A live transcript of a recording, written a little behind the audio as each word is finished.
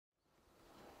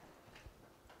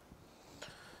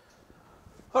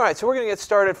All right, so we're going to get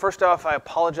started. First off, I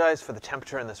apologize for the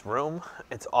temperature in this room.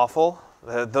 It's awful.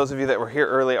 Those of you that were here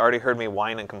early already heard me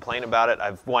whine and complain about it.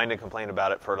 I've whined and complained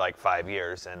about it for like 5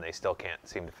 years, and they still can't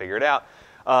seem to figure it out.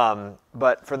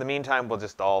 But for the meantime, we'll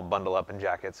just all bundle up in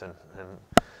jackets. And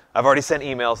I've already sent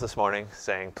emails this morning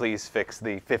saying, please fix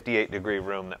the 58-degree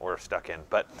room that we're stuck in.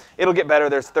 But it'll get better.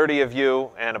 There's 30 of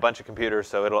you and a bunch of computers,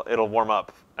 so it'll warm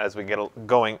up as we get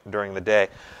going during the day.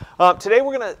 Today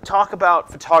we're going to talk about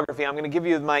photography. I'm going to give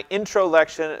you my intro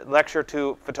lecture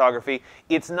to photography.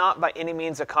 It's not by any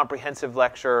means a comprehensive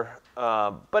lecture,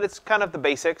 but it's kind of the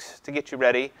basics to get you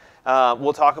ready.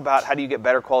 We'll talk about how do you get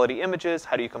better quality images,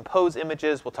 how do you compose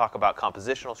images. We'll talk about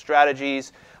compositional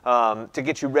strategies to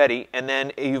get you ready. And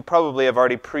then you probably have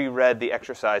already pre-read the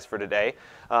exercise for today.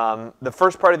 The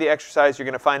first part of the exercise, you're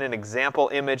going to find an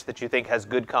example image that you think has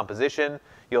good composition.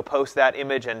 You'll post that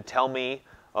image and tell me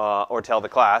or tell the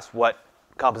class what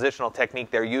compositional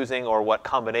technique they're using or what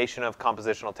combination of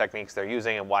compositional techniques they're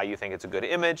using and why you think it's a good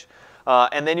image.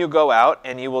 And then you go out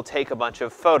and you will take a bunch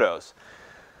of photos.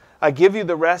 I give you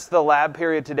the rest of the lab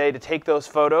period today to take those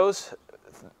photos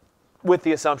with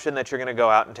the assumption that you're going to go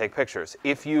out and take pictures.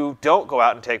 If you don't go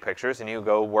out and take pictures and you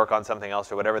go work on something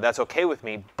else or whatever, that's okay with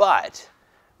me. But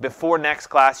before next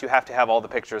class, you have to have all the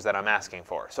pictures that I'm asking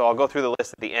for. So I'll go through the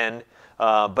list at the end,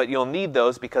 but you'll need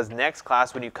those because next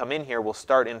class, when you come in here, we'll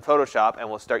start in Photoshop and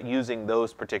we'll start using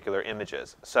those particular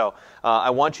images. So I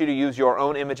want you to use your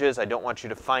own images. I don't want you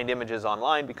to find images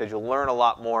online because you'll learn a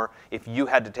lot more if you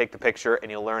had to take the picture, and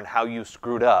you'll learn how you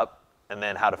screwed up and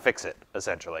then how to fix it,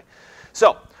 essentially.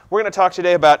 So we're going to talk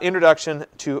today about introduction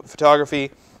to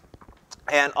photography.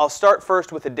 And I'll start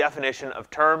first with a definition of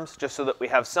terms, just so that we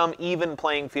have some even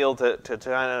playing field to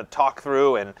kind of talk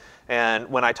through. And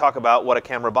when I talk about what a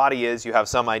camera body is, you have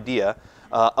some idea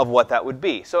of what that would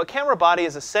be. So a camera body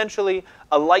is essentially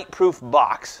a light-proof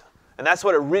box. And that's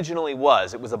what it originally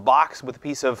was. It was a box with a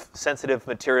piece of sensitive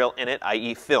material in it,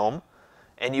 i.e. film.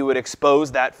 And you would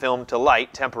expose that film to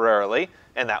light temporarily,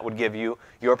 and that would give you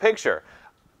your picture.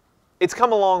 It's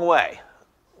come a long way.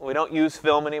 We don't use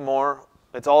film anymore.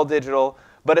 It's all digital,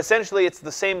 but essentially it's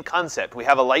the same concept. We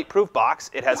have a light-proof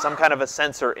box. It has some kind of a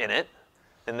sensor in it.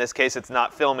 In this case, it's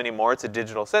not film anymore. It's a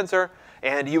digital sensor,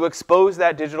 and you expose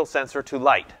that digital sensor to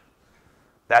light.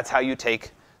 That's how you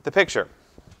take the picture.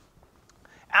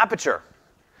 Aperture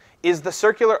is the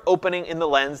circular opening in the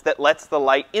lens that lets the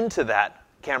light into that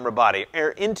camera body,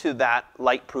 or into that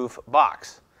light-proof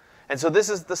box. And so this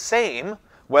is the same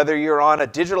whether you're on a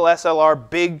digital SLR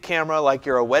big camera like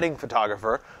you're a wedding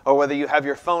photographer, or whether you have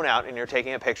your phone out and you're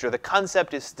taking a picture, the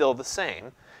concept is still the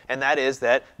same. And that is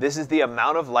that this is the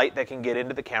amount of light that can get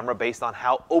into the camera based on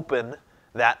how open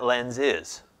that lens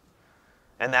is.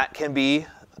 And that can be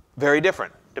very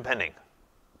different, depending.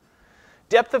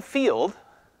 Depth of field,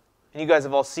 and you guys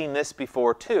have all seen this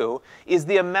before too, is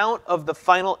the amount of the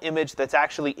final image that's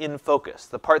actually in focus,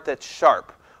 the part that's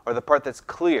sharp, or the part that's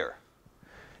clear.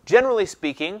 Generally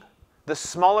speaking, the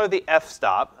smaller the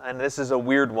f-stop, and this is a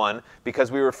weird one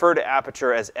because we refer to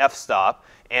aperture as f-stop,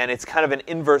 and it's kind of an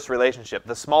inverse relationship.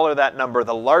 The smaller that number,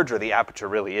 the larger the aperture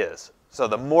really is. So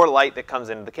the more light that comes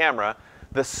into the camera,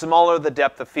 the smaller the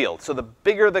depth of field. So the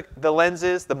bigger the lens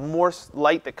is, the more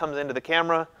light that comes into the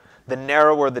camera, the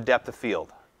narrower the depth of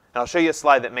field. And I'll show you a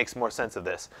slide that makes more sense of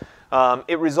this.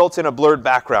 It results in a blurred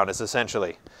background, is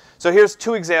essentially. So here's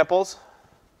two examples.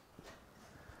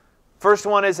 First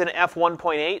one is an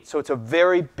f1.8, so it's a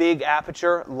very big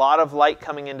aperture, a lot of light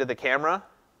coming into the camera.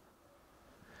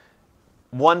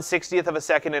 1/60th of a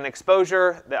second in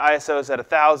exposure, the ISO is at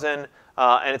 1000,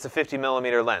 and it's a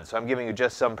 50mm lens. So I'm giving you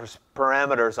just some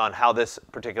parameters on how this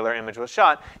particular image was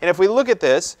shot. And if we look at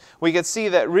this, we can see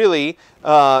that really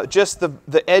just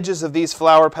the edges of these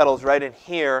flower petals right in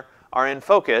here are in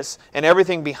focus, and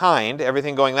everything behind,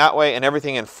 everything going that way, and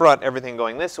everything in front, everything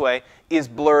going this way, is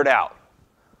blurred out.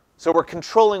 So we're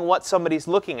controlling what somebody's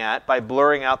looking at by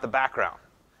blurring out the background.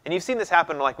 And you've seen this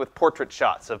happen like with portrait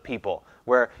shots of people,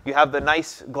 where you have the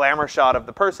nice glamour shot of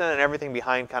the person and everything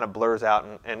behind kind of blurs out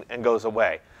and goes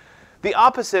away. The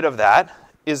opposite of that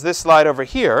is this slide over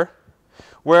here,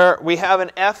 where we have an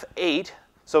f8,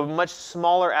 so much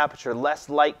smaller aperture, less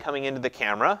light coming into the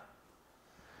camera.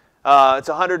 It's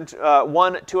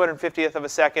 1/250th of a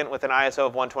second with an ISO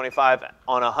of 125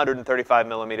 on a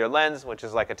 135mm lens, which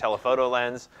is like a telephoto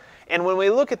lens. And when we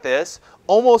look at this,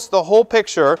 almost the whole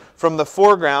picture from the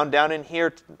foreground down in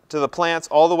here to the plants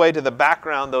all the way to the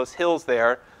background, those hills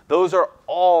there, those are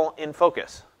all in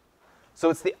focus. So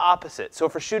it's the opposite. So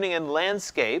if we're shooting in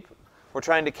landscape, we're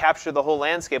trying to capture the whole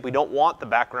landscape. We don't want the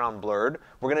background blurred.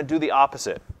 We're going to do the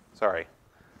opposite. 'Sorry.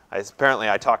 Apparently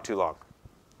I talked too long.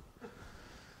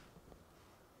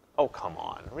 Oh, come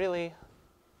on. Really?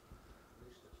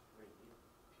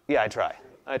 Yeah, I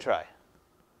try.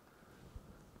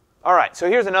 All right, so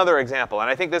here's another example, and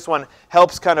I think this one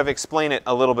helps kind of explain it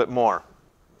a little bit more.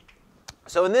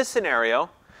 So in this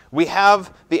scenario, we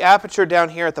have the aperture down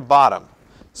here at the bottom.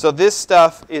 So this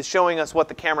stuff is showing us what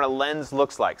the camera lens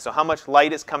looks like, so how much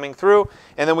light is coming through,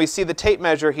 and then we see the tape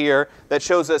measure here that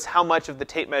shows us how much of the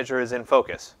tape measure is in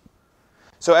focus.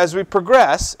 So as we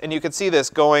progress, and you can see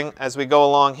this going as we go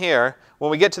along here,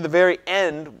 when we get to the very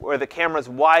end where the camera's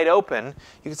wide open,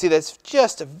 you can see that's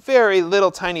just a very little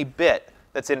tiny bit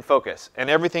that's in focus. And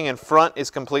everything in front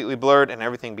is completely blurred, and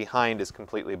everything behind is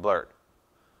completely blurred.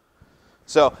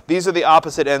 So these are the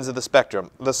opposite ends of the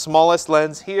spectrum. The smallest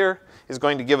lens here is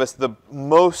going to give us the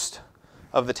most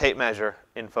of the tape measure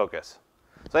in focus.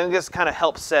 So I think this kind of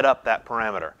helps set up that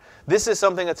parameter. This is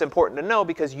something that's important to know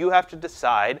because you have to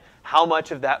decide how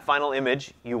much of that final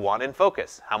image you want in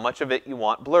focus, how much of it you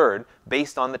want blurred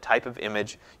based on the type of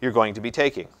image you're going to be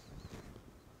taking.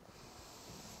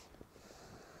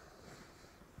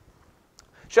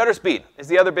 Shutter speed is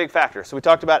the other big factor. So we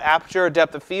talked about aperture,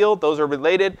 depth of field. Those are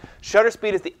related. Shutter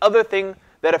speed is the other thing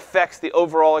that affects the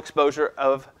overall exposure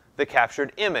of the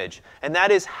captured image. And that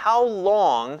is how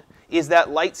long is that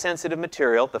light-sensitive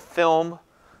material, the film,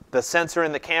 the sensor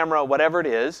in the camera, whatever it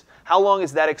is, how long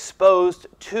is that exposed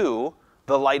to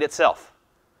the light itself?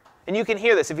 And you can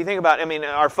hear this if you think about, I mean,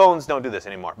 our phones don't do this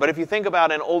anymore. But if you think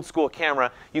about an old school camera,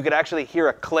 you could actually hear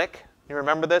a click. You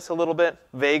remember this a little bit,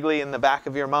 vaguely in the back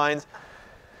of your minds?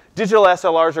 Digital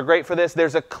SLRs are great for this.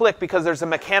 There's a click because there's a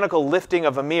mechanical lifting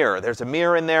of a mirror. There's a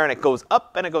mirror in there, and it goes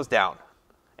up and it goes down.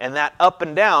 And that up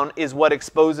and down is what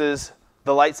exposes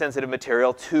the light-sensitive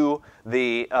material to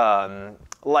the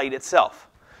light itself.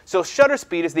 So shutter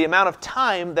speed is the amount of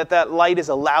time that that light is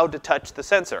allowed to touch the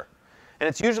sensor. And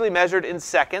it's usually measured in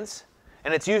seconds,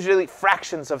 and it's usually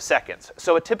fractions of seconds.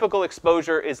 So a typical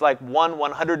exposure is like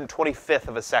 1/125th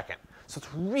of a second. So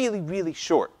it's really, really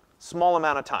short, small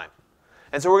amount of time.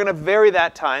 And so we're going to vary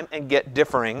that time and get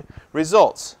differing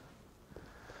results.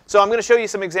 So I'm going to show you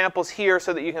some examples here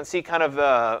so that you can see kind of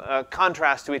a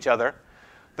contrast to each other.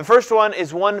 The first one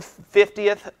is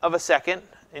 1/50th of a second.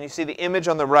 And you see the image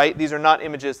on the right. These are not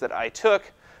images that I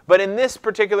took. But in this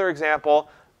particular example,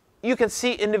 you can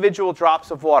see individual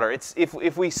drops of water.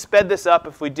 If we sped this up,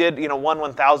 if we did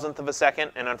 1/1000th of a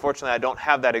second, and unfortunately I don't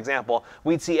have that example,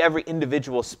 we'd see every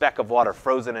individual speck of water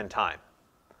frozen in time.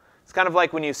 It's kind of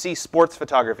like when you see sports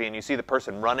photography and you see the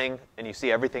person running and you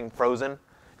see everything frozen.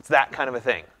 It's that kind of a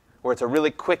thing, where it's a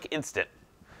really quick instant.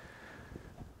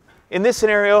 In this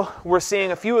scenario, we're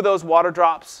seeing a few of those water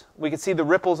drops. We can see the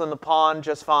ripples in the pond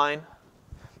just fine.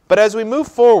 But as we move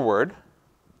forward,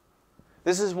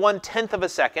 this is 1/10th of a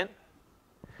second.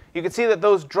 You can see that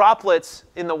those droplets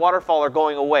in the waterfall are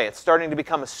going away. It's starting to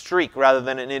become a streak rather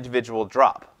than an individual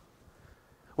drop.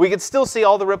 We can still see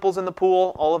all the ripples in the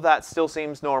pool. All of that still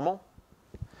seems normal.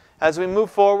 As we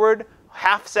move forward,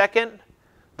 half second,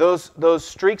 those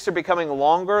streaks are becoming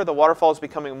longer. The waterfall is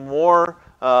becoming more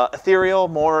ethereal,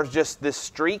 more just this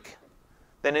streak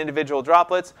than individual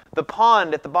droplets. The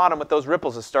pond at the bottom with those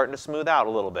ripples is starting to smooth out a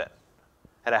little bit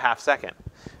at a half second.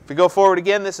 If we go forward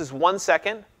again, this is 1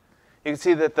 second. You can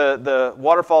see that the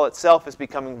waterfall itself is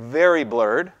becoming very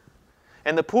blurred,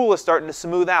 and the pool is starting to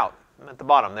smooth out at the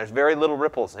bottom. There's very little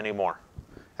ripples anymore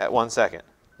at 1 second.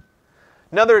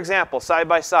 Another example, side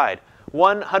by side.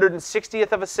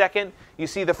 1/160th of a second, you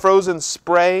see the frozen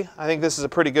spray. I think this is a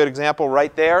pretty good example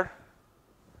right there.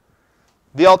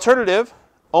 The alternative,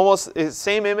 almost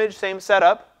same image, same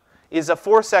setup, is a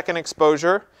 4-second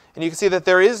exposure, and you can see that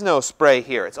there is no spray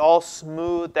here. It's all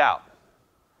smoothed out.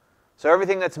 So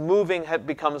everything that's moving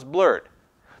becomes blurred.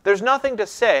 There's nothing to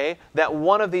say that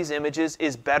one of these images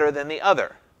is better than the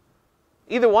other.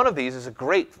 Either one of these is a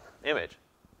great image.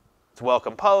 It's well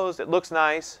composed, it looks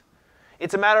nice.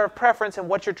 It's a matter of preference and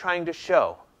what you're trying to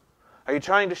show. Are you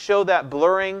trying to show that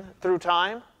blurring through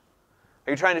time?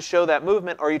 Are you trying to show that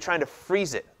movement, or are you trying to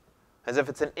freeze it as if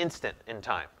it's an instant in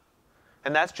time?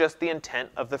 And that's just the intent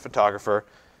of the photographer,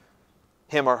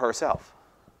 him or herself.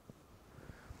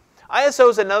 ISO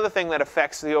is another thing that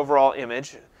affects the overall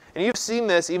image. And you've seen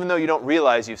this, even though you don't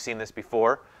realize you've seen this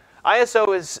before.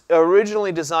 ISO is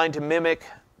originally designed to mimic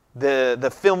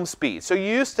the film speed. So you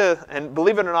used to, and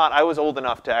believe it or not, I was old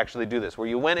enough to actually do this, where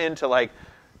you went into like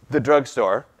the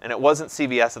drugstore, and it wasn't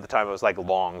CVS at the time, it was like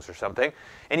Long's or something,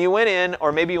 and you went in,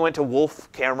 or maybe you went to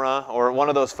Wolf Camera or one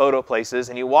of those photo places,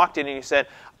 and you walked in and you said,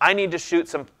 I need to shoot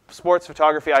some sports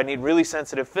photography, I need really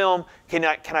sensitive film, can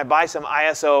I buy some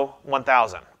ISO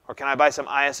 1000? Or can I buy some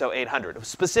ISO 800? It was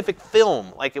specific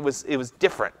film, like it was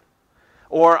different.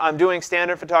 Or I'm doing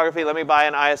standard photography, let me buy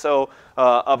an ISO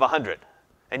of 100.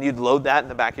 And you'd load that in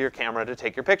the back of your camera to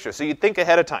take your picture. So you'd think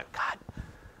ahead of time, God,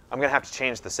 I'm going to have to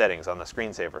change the settings on the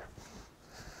screensaver.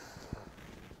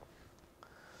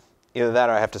 Either that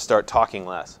or I have to start talking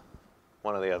less.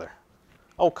 One or the other.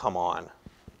 Oh, come on.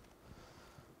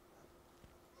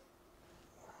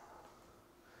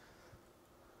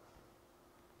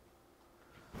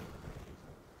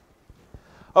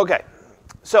 Okay,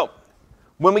 so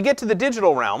when we get to the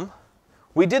digital realm,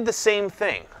 we did the same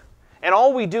thing. And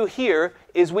all we do here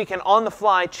is we can, on the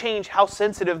fly, change how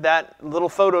sensitive that little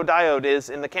photodiode is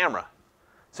in the camera.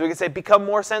 So we can say, become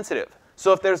more sensitive.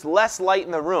 So if there's less light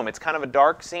in the room, it's kind of a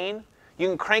dark scene, you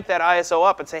can crank that ISO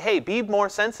up and say, hey, be more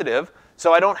sensitive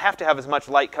so I don't have to have as much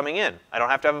light coming in. I don't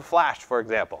have to have a flash, for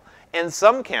example. And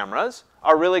some cameras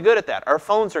are really good at that. Our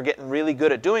phones are getting really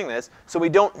good at doing this, so we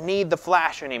don't need the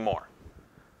flash anymore.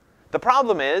 The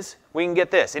problem is, we can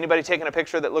get this. Anybody taking a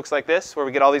picture that looks like this, where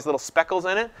we get all these little speckles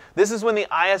in it? This is when the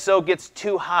ISO gets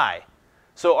too high.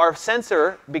 So our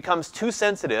sensor becomes too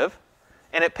sensitive,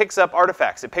 and it picks up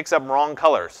artifacts. It picks up wrong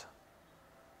colors.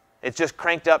 It's just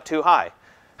cranked up too high.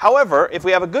 However, if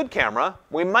we have a good camera,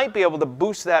 we might be able to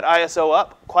boost that ISO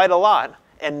up quite a lot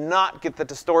and not get the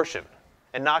distortion,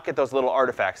 and not get those little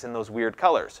artifacts in those weird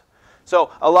colors.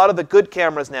 So a lot of the good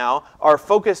cameras now are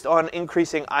focused on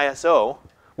increasing ISO,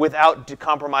 without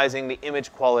compromising the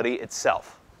image quality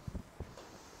itself.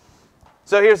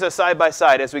 So here's a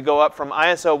side-by-side as we go up from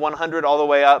ISO 100 all the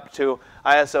way up to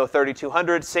ISO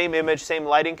 3200, same image, same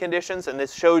lighting conditions, and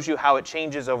this shows you how it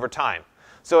changes over time.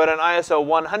 So at an ISO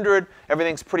 100,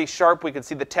 everything's pretty sharp. We can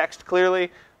see the text clearly.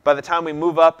 By the time we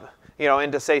move up,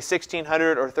 into say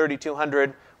 1600 or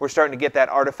 3200, we're starting to get that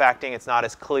artifacting. It's not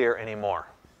as clear anymore.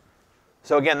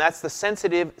 So again, that's the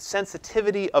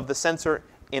sensitivity of the sensor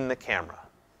in the camera.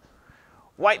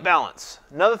 White balance,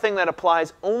 another thing that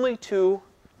applies only to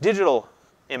digital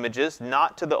images,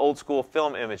 not to the old school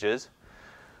film images.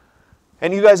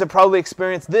 And you guys have probably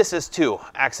experienced this as too,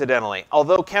 accidentally.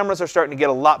 Although cameras are starting to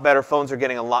get a lot better, phones are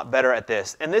getting a lot better at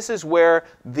this. And this is where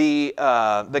the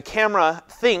camera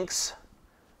thinks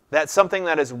that something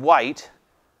that is white,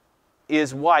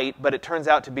 but it turns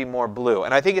out to be more blue.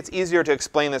 And I think it's easier to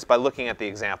explain this by looking at the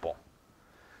example.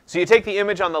 So you take the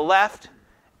image on the left,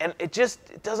 and it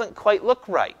doesn't quite look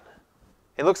right.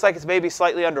 It looks like it's maybe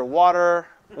slightly underwater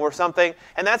or something.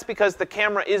 And that's because the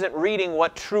camera isn't reading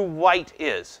what true white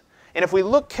is. And if we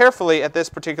look carefully at this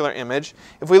particular image,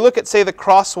 if we look at, say, the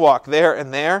crosswalk there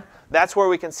and there, that's where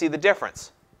we can see the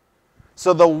difference.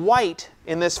 So the white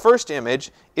in this first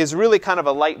image is really kind of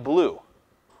a light blue.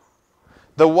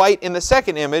 The white in the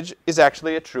second image is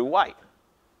actually a true white.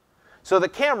 So the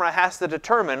camera has to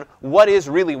determine what is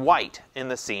really white in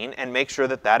the scene and make sure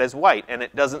that that is white and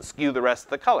it doesn't skew the rest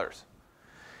of the colors.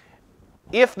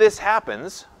 If this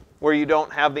happens, where you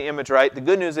don't have the image right, the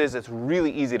good news is it's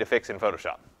really easy to fix in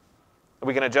Photoshop.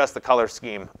 We can adjust the color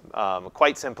scheme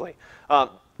quite simply.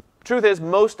 Truth is,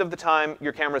 most of the time,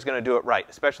 your camera is going to do it right,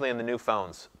 especially in the new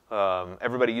phones.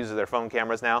 Everybody uses their phone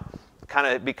cameras now. Kind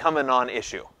of become a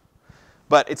non-issue.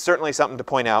 But it's certainly something to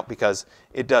point out because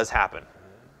it does happen.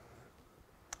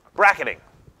 Bracketing.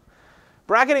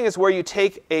 Bracketing is where you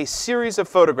take a series of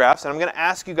photographs, and I'm going to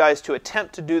ask you guys to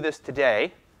attempt to do this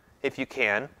today, if you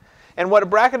can. And what a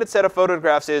bracketed set of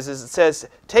photographs is it says,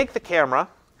 take the camera,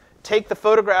 take the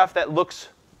photograph that looks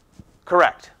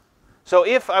correct. So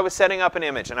if I was setting up an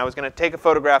image and I was going to take a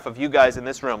photograph of you guys in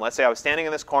this room, let's say I was standing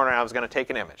in this corner and I was going to take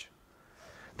an image.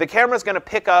 The camera is going to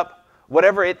pick up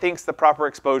whatever it thinks the proper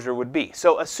exposure would be.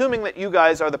 So assuming that you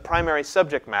guys are the primary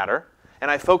subject matter, and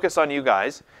I focus on you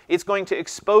guys, it's going to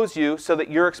expose you so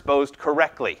that you're exposed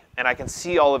correctly, and I can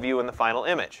see all of you in the final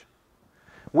image.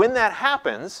 When that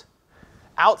happens,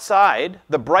 outside,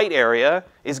 the bright area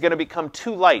is going to become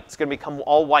too light. It's going to become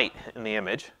all white in the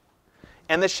image.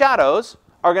 And the shadows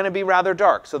are going to be rather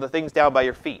dark, so the things down by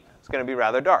your feet, it's going to be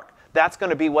rather dark. That's going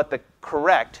to be what the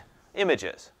correct image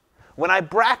is. When I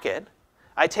bracket,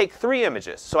 I take 3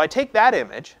 images. So I take that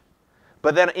image,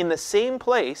 but then in the same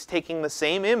place, taking the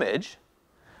same image,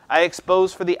 I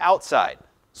expose for the outside,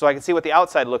 so I can see what the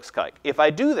outside looks like. If I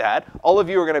do that, all of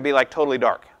you are going to be like totally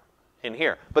dark in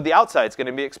here, but the outside is going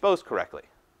to be exposed correctly.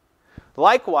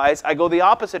 Likewise, I go the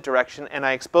opposite direction and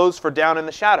I expose for down in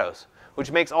the shadows,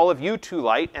 which makes all of you too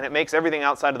light, and it makes everything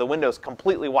outside of the windows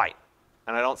completely white,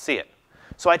 and I don't see it.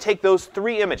 So I take those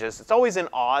 3 images. It's always in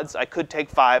odds. I could take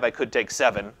 5, I could take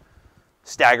 7,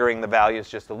 staggering the values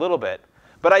just a little bit.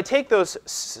 But I take those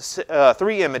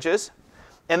 3 images,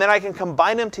 and then I can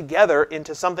combine them together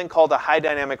into something called a high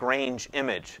dynamic range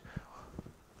image,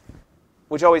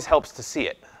 which always helps to see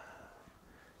it.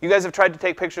 You guys have tried to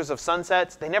take pictures of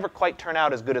sunsets. They never quite turn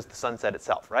out as good as the sunset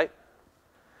itself, right?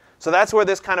 So that's where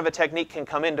this kind of a technique can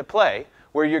come into play,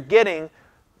 where you're getting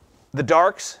the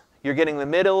darks, you're getting the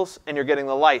middles, and you're getting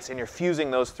the lights, and you're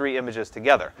fusing those three images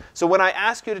together. So when I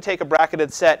ask you to take a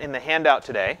bracketed set in the handout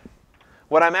today,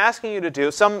 what I'm asking you to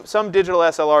do, some digital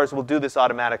SLRs will do this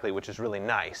automatically, which is really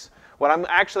nice. What I'm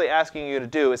actually asking you to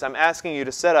do is I'm asking you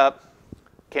to set up,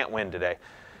 can't win today,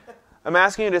 I'm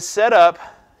asking you to set up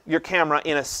your camera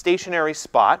in a stationary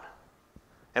spot.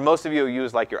 And most of you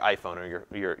use like your iPhone or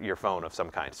your phone of some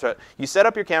kind. So you set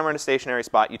up your camera in a stationary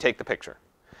spot, you take the picture.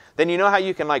 Then you know how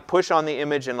you can like push on the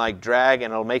image and like drag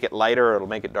and it'll make it lighter or it'll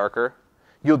make it darker?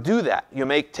 You'll do that. You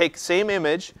take same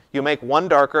image, you make one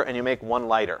darker and you make one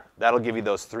lighter. That'll give you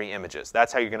those three images.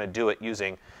 That's how you're going to do it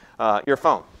using your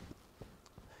phone.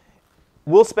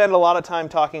 We'll spend a lot of time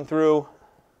talking through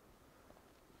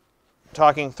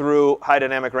high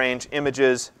dynamic range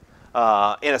images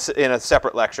in a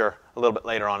separate lecture a little bit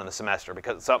later on in the semester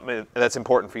because it's something that's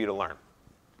important for you to learn.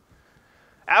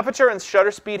 Aperture and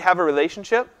shutter speed have a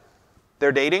relationship.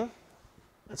 They're dating.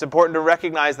 It's important to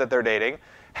recognize that they're dating.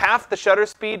 Half the shutter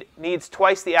speed needs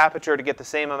twice the aperture to get the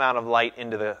same amount of light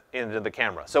into the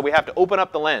camera. So we have to open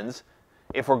up the lens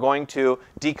if we're going to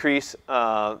decrease,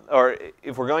 or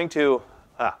if we're going to,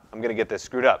 I'm going to get this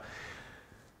screwed up.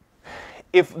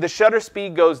 If the shutter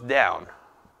speed goes down,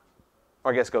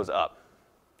 or I guess goes up,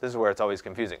 this is where it's always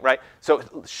confusing, right? So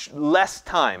less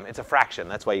time, it's a fraction.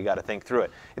 That's why you got to think through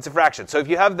it. It's a fraction. So if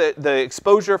you have the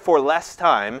exposure for less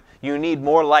time, you need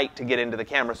more light to get into the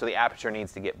camera, so the aperture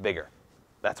needs to get bigger.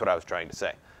 That's what I was trying to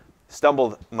say.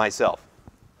 Stumbled myself.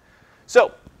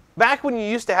 So back when you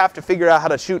used to have to figure out how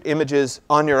to shoot images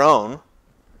on your own,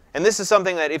 and this is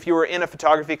something that if you were in a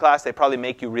photography class, they'd probably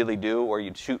make you really do, or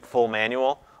you'd shoot full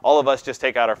manual. All of us just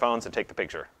take out our phones and take the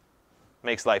picture.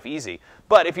 Makes life easy.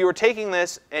 But if you were taking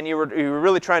this and you were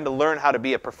really trying to learn how to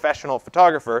be a professional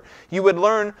photographer, you would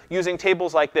learn using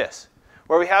tables like this,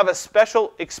 where we have a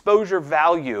special exposure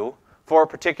value for a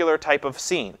particular type of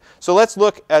scene. So let's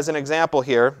look as an example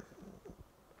here.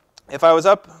 If I was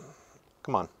up,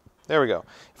 come on, there we go.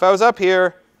 If I was up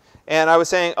here and I was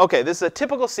saying, okay, this is a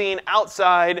typical scene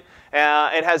outside,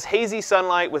 it has hazy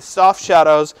sunlight with soft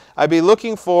shadows, I'd be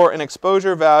looking for an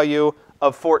exposure value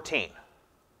of 14.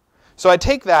 So I'd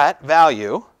take that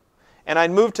value and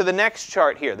I'd move to the next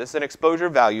chart here. This is an exposure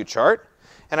value chart.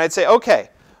 And I'd say, okay,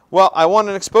 well, I want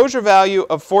an exposure value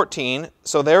of 14,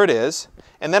 so there it is.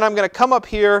 And then I'm going to come up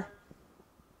here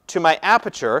to my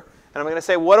aperture, and I'm going to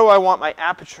say, what do I want my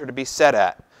aperture to be set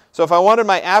at? So if I wanted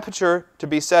my aperture to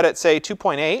be set at, say,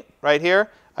 2.8 right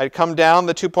here, I'd come down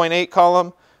the 2.8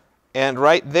 column, and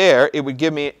right there it would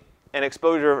give me an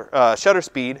exposure shutter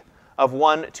speed of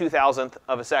 1/2000th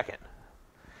of a second.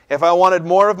 If I wanted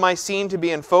more of my scene to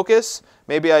be in focus,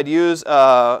 maybe I'd use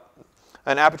an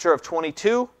aperture of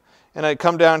 22, and I'd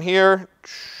come down here,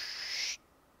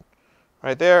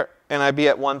 right there, and I'd be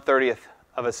at 1/30th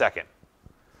of a second.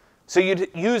 So you'd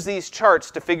use these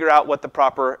charts to figure out what the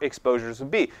proper exposures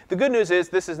would be. The good news is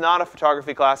this is not a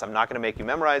photography class. I'm not going to make you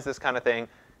memorize this kind of thing.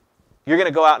 You're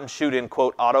going to go out and shoot in,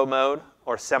 quote, auto mode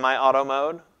or semi-auto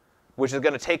mode, which is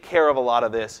going to take care of a lot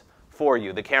of this for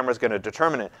you. The camera is going to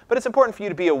determine it. But it's important for you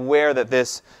to be aware that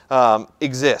this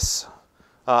exists.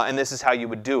 And this is how you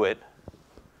would do it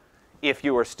if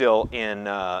you were still in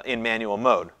manual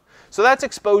mode. So that's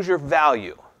exposure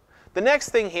value. The next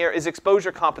thing here is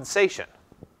exposure compensation.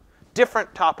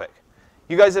 Different topic.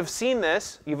 You guys have seen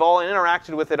this. You've all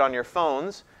interacted with it on your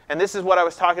phones. And this is what I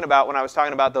was talking about when I was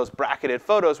talking about those bracketed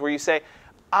photos where you say,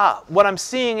 what I'm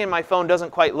seeing in my phone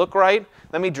doesn't quite look right.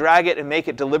 Let me drag it and make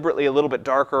it deliberately a little bit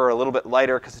darker or a little bit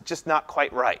lighter because it's just not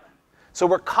quite right. So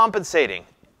we're compensating.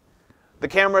 The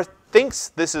camera thinks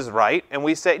this is right, and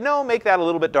we say, no, make that a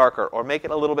little bit darker or make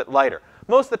it a little bit lighter.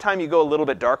 Most of the time you go a little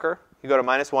bit darker. You go to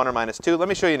 -1 or -2. Let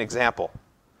me show you an example.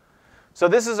 So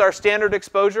this is our standard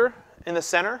exposure in the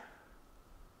center.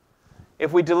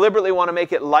 If we deliberately want to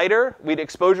make it lighter, we'd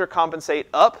exposure compensate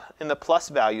up in the plus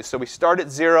value. So we start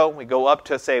at 0, we go up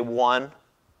to, say, 1.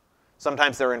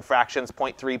 Sometimes they're in fractions,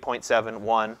 0.3, 0.7,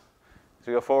 1. So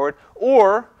we go forward.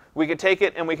 Or we could take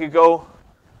it and we could go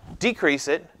decrease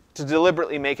it to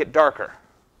deliberately make it darker.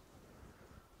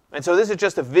 And so this is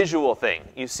just a visual thing.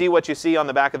 You see what you see on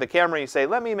the back of the camera, you say,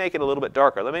 let me make it a little bit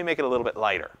darker, let me make it a little bit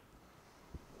lighter.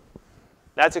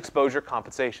 That's exposure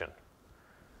compensation.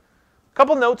 A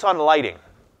couple notes on lighting.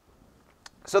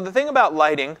 So the thing about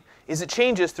lighting is it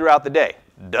changes throughout the day.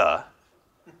 Duh.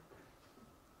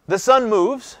 The sun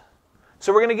moves,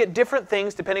 so we're going to get different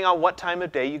things depending on what time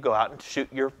of day you go out and shoot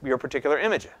your particular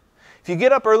image. If you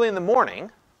get up early in the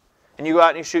morning, and you go out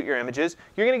and you shoot your images,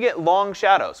 you're going to get long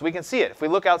shadows. We can see it if we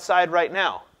look outside right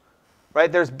now. Right?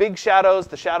 There's big shadows.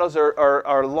 The shadows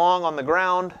are long on the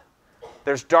ground.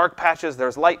 There's dark patches.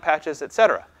 There's light patches,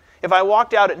 etc. If I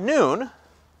walked out at noon,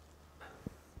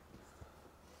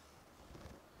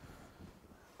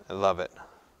 I love it.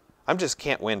 I just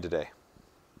can't win today.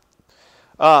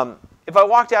 If I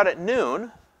walked out at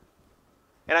noon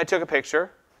and I took a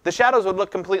picture, the shadows would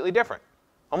look completely different.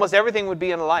 Almost everything would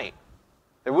be in light.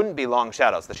 There wouldn't be long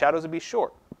shadows. The shadows would be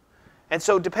short. And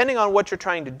so depending on what you're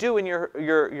trying to do in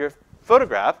your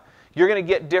photograph, you're going to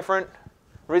get different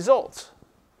results.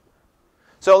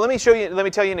 So let me tell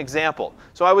you an example.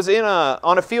 So I was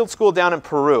on a field school down in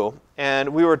Peru, and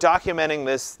we were documenting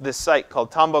this site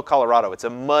called Tambo, Colorado. It's a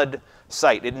mud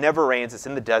site. It never rains. It's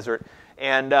in the desert.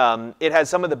 And it has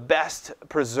some of the best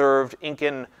preserved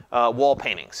Incan wall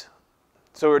paintings.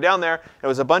 So we were down there. It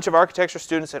was a bunch of architecture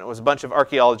students, and it was a bunch of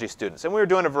archaeology students. And we were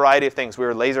doing a variety of things. We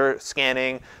were laser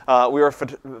scanning. We were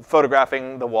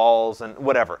photographing the walls and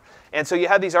whatever. And so you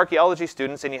had these archaeology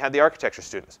students, and you had the architecture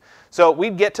students. So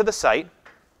we'd get to the site.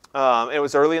 It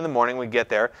was early in the morning. We'd get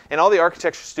there. And all the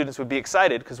architecture students would be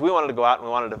excited because we wanted to go out and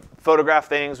we wanted to photograph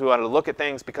things. We wanted to look at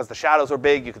things because the shadows were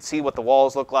big. You could see what the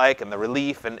walls looked like and the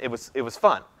relief, and it was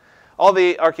fun. All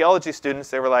the archaeology students,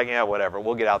 they were like, yeah, whatever.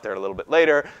 We'll get out there a little bit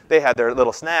later. They had their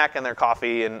little snack and their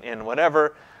coffee and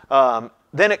whatever.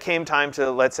 Then it came time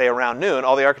to, let's say, around noon.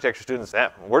 All the architecture students,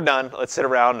 we're done. Let's sit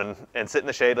around and sit in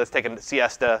the shade. Let's take a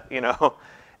siesta, you know.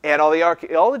 And all the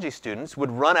archaeology students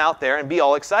would run out there and be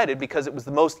all excited because it was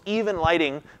the most even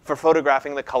lighting for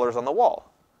photographing the colors on the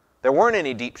wall. There weren't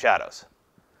any deep shadows.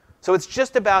 So it's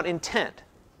just about intent.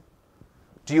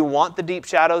 Do you want the deep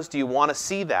shadows? Do you want to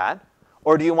see that?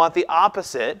 Or do you want the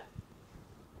opposite,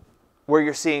 where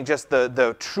you're seeing just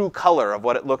the true color of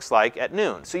what it looks like at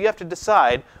noon? So you have to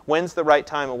decide when's the right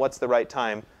time and what's the right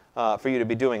time for you to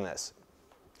be doing this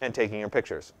and taking your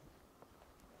pictures.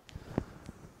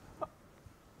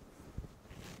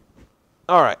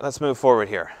 All right, let's move forward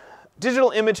here.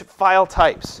 Digital image file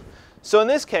types. So in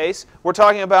this case, we're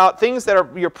talking about things that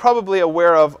you're probably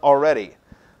aware of already.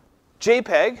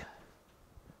 JPEG,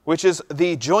 which is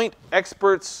the Joint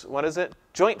Experts, what is it?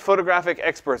 Joint Photographic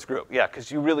Experts Group. Yeah,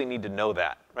 because you really need to know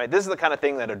that, right? This is the kind of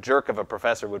thing that a jerk of a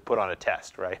professor would put on a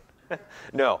test, right?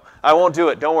 No, I won't do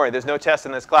it. Don't worry, there's no test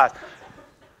in this class.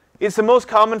 It's the most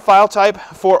common file type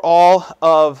for all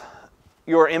of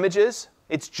your images.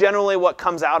 It's generally what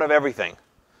comes out of everything.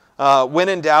 When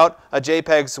in doubt, a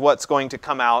JPEG's what's going to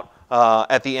come out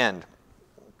at the end.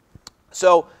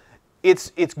 So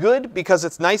it's good because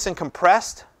it's nice and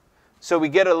compressed. So we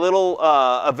get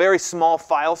a very small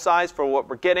file size for what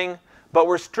we're getting, but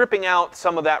we're stripping out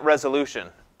some of that resolution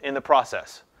in the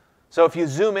process. So if you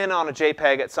zoom in on a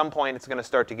JPEG, at some point it's going to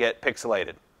start to get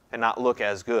pixelated and not look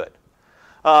as good.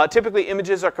 Typically,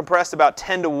 images are compressed about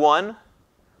 10:1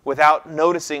 without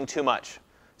noticing too much.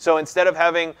 So instead of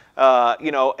having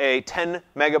a 10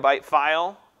 megabyte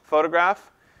file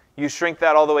photograph, you shrink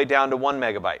that all the way down to 1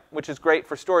 megabyte, which is great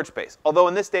for storage space. Although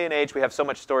in this day and age, we have so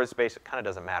much storage space, it kind of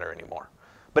doesn't matter anymore.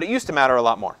 But it used to matter a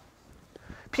lot more.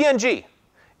 PNG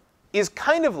is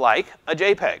kind of like a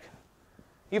JPEG.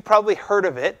 You've probably heard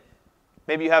of it.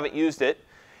 Maybe you haven't used it.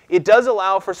 It does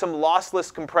allow for some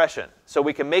lossless compression. So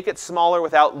we can make it smaller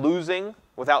without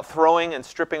without throwing and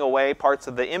stripping away parts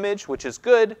of the image, which is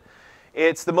good.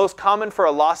 It's the most common for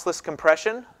a lossless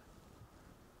compression.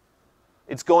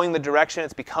 It's going the direction,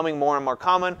 it's becoming more and more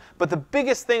common. But the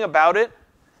biggest thing about it,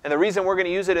 and the reason we're going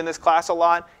to use it in this class a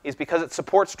lot, is because it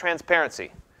supports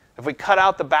transparency. If we cut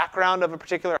out the background of a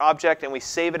particular object and we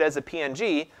save it as a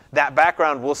PNG, that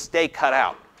background will stay cut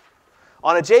out.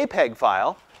 On a JPEG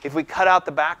file, if we cut out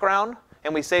the background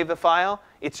and we save the file,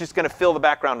 it's just going to fill the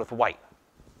background with white.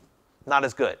 Not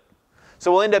as good.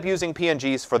 So we'll end up using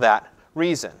PNGs for that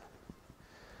reason.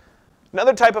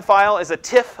 Another type of file is a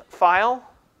TIFF file.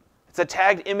 It's a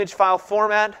tagged image file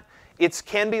format. It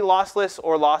can be lossless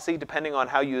or lossy depending on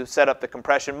how you set up the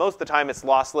compression. Most of the time it's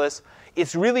lossless.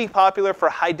 It's really popular for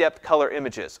high-depth color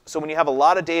images. So when you have a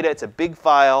lot of data, it's a big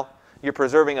file. You're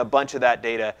preserving a bunch of that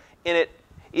data in it.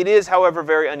 It is, however,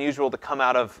 very unusual to come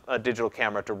out of a digital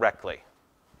camera directly.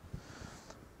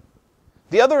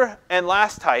 The other and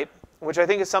last type, which I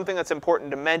think is something that's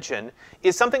important to mention,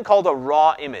 is something called a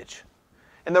raw image.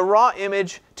 And the raw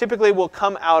image typically will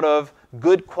come out of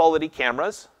good quality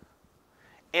cameras.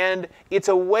 And it's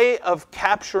a way of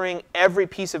capturing every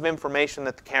piece of information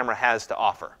that the camera has to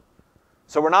offer.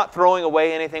 So we're not throwing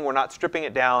away anything. We're not stripping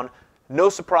it down. No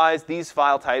surprise, these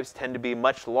file types tend to be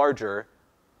much larger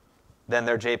than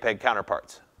their JPEG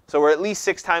counterparts. So we're at least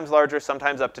 6 times larger,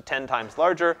 sometimes up to 10 times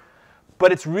larger.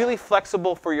 but it's really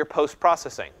flexible for your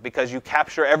post-processing because you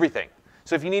capture everything.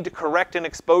 So if you need to correct an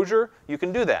exposure, you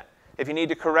can do that. If you need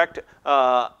to correct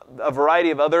a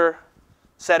variety of other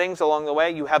settings along the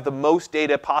way, you have the most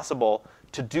data possible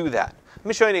to do that. Let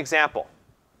me show you an example.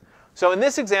 So in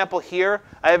this example here,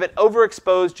 I have an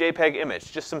overexposed JPEG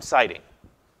image, just some citing.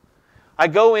 I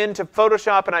go into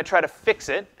Photoshop and I try to fix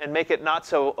it and make it not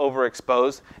so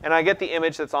overexposed, and I get the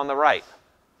image that's on the right.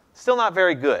 Still not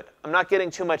very good. I'm not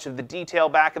getting too much of the detail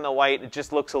back in the white. It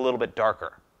just looks a little bit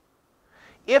darker.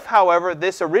 If, however,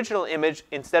 this original image,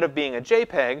 instead of being a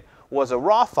JPEG, was a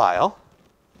RAW file,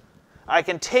 I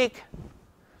can take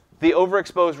the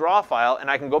overexposed RAW file and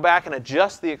I can go back and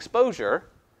adjust the exposure,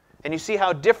 and you see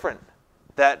how different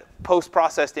that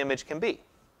post-processed image can be.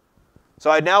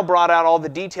 So I now brought out all the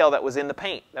detail that was in the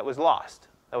paint, that was lost,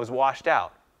 that was washed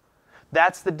out.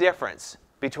 That's the difference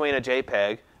between a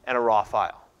JPEG and a RAW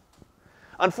file.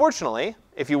 Unfortunately,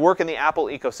 if you work in the Apple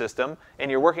ecosystem and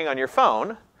you're working on your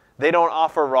phone, they don't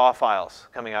offer RAW files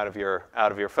coming out of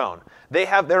your phone. They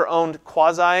have their own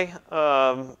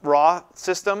quasi-RAW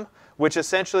system, which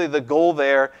essentially the goal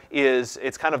there is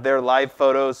it's kind of their live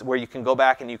photos where you can go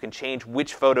back and you can change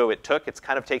which photo it took. It's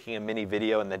kind of taking a mini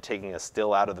video and then taking a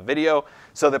still out of the video.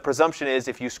 So the presumption is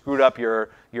if you screwed up your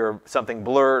something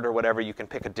blurred or whatever, you can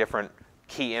pick a different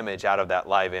key image out of that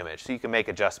live image. So you can make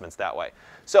adjustments that way.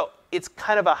 So it's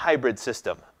kind of a hybrid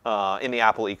system in the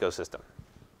Apple ecosystem.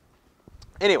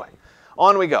 Anyway,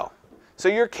 on we go. So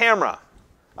your camera.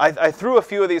 I threw a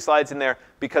few of these slides in there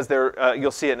because they're,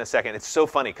 you'll see it in a second. It's so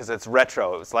funny because it's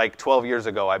retro. It was like 12 years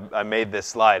ago I made this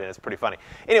slide, and it's pretty funny.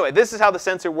 Anyway, this is how the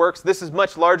sensor works. This is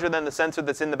much larger than the sensor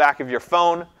that's in the back of your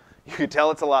phone. You can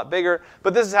tell it's a lot bigger.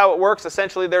 But this is how it works.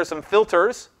 Essentially, there's some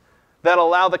filters that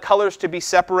allow the colors to be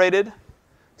separated.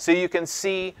 So you can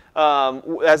see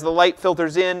as the light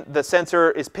filters in, the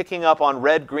sensor is picking up on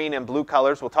red, green, and blue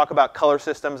colors. We'll talk about color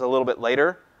systems a little bit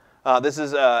later. This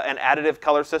is an additive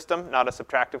color system, not a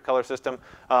subtractive color system.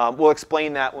 We'll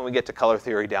explain that when we get to color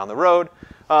theory down the road.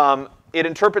 It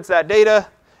interprets that data,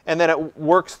 and then it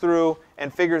works through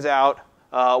and figures out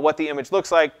what the image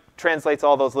looks like, translates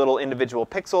all those little individual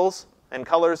pixels and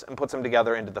colors, and puts them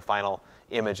together into the final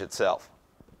image itself.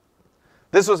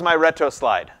 This was my retro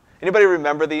slide. Anybody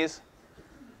remember these?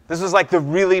 This was like the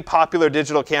really popular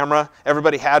digital camera.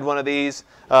 Everybody had one of these.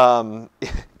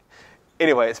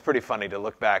 Anyway, it's pretty funny to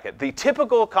look back at. The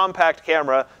typical compact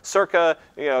camera circa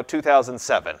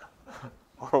 2007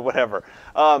 or whatever.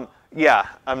 Yeah,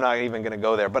 I'm not even going to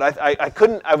go there. But I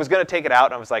couldn't. I was going to take it out,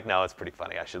 and I was like, no, it's pretty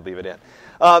funny. I should leave it in.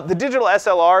 The digital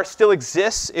SLR still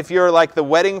exists. If you're like the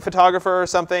wedding photographer or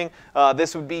something,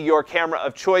 this would be your camera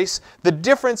of choice. The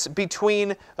difference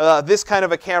between this kind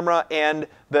of a camera and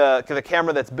the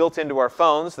camera that's built into our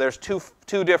phones, there's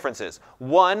two differences.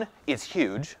 One, it's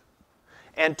huge.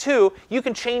 And two, you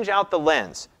can change out the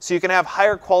lens. So you can have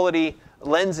higher quality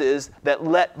lenses that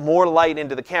let more light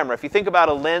into the camera. If you think about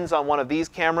a lens on one of these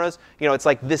cameras, it's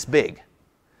like this big.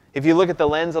 If you look at the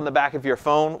lens on the back of your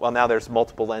phone, well, now there's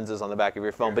multiple lenses on the back of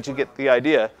your phone, but you get the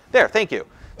idea. There, thank you.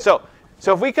 So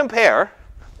if we compare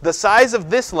the size of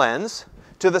this lens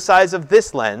to the size of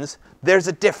this lens, there's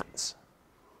a difference,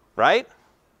 right?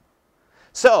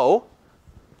 So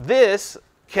this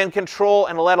can control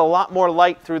and let a lot more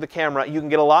light through the camera. You can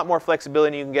get a lot more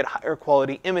flexibility, and you can get higher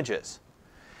quality images.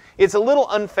 It's a little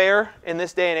unfair in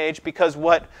this day and age because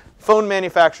what phone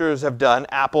manufacturers have done,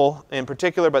 Apple in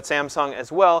particular, but Samsung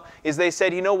as well, is they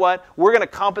said, you know what, we're going to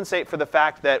compensate for the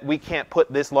fact that we can't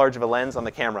put this large of a lens on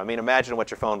the camera. I mean, imagine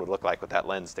what your phone would look like with that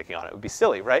lens sticking on it. It would be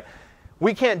silly, right?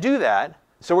 We can't do that,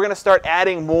 so we're going to start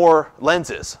adding more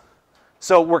lenses.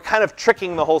 So we're kind of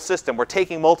tricking the whole system. We're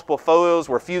taking multiple photos,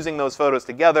 we're fusing those photos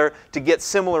together to get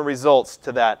similar results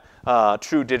to that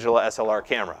true digital SLR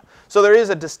camera. So there is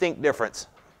a distinct difference.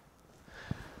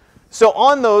 So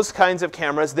on those kinds of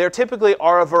cameras, there typically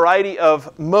are a variety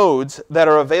of modes that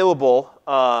are available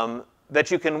that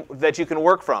you can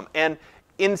work from. And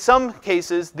in some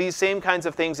cases, these same kinds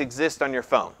of things exist on your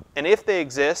phone. And if they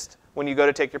exist, when you go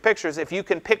to take your pictures, if you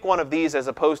can pick one of these as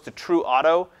opposed to true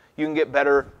auto, you can get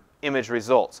better image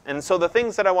results. And so the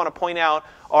things that I want to point out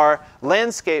are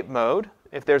landscape mode.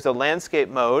 If there's a landscape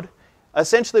mode,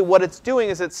 essentially what it's doing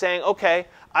is it's saying, okay,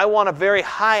 I want a very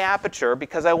high aperture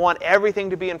because I want everything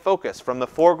to be in focus from the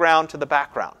foreground to the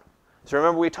background. So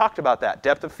remember we talked about that.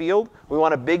 Depth of field, we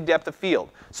want a big depth of field.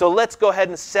 So let's go ahead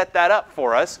and set that up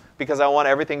for us because I want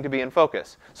everything to be in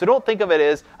focus. So don't think of it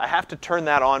as I have to turn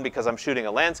that on because I'm shooting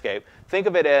a landscape. Think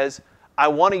of it as I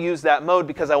want to use that mode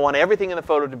because I want everything in the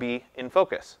photo to be in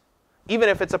focus, even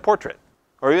if it's a portrait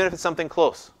or even if it's something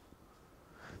close.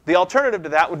 The alternative to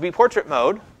that would be portrait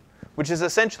mode, which is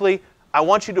essentially I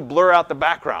want you to blur out the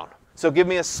background. So give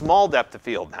me a small depth of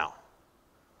field now.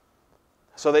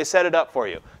 So they set it up for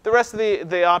you. The rest of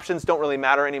the options don't really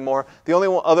matter anymore. The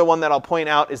only other one that I'll point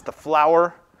out is the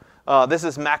flower. This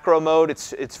is macro mode.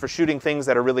 It's for shooting things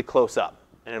that are really close up.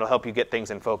 And it'll help you get things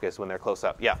in focus when they're close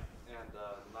up. Yeah? And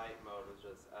night mode is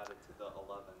just added to the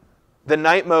 11. The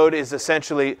night mode is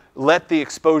essentially let the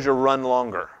exposure run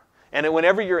longer. And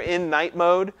whenever you're in night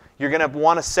mode, you're going to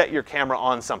want to set your camera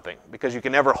on something because you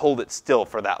can never hold it still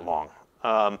for that long.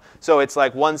 So it's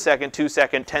like 1 second, 2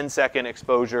 second, 10-second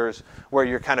exposures where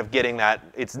you're kind of getting that.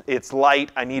 It's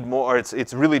light. I need more.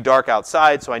 It's really dark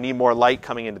outside, so I need more light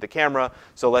coming into the camera.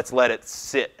 So let's let it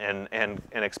sit and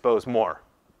expose more.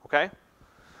 Okay?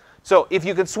 So if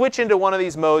you can switch into one of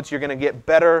these modes, you're going to get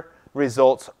better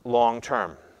results long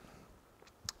term.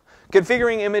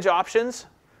 Configuring image options.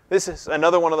 This is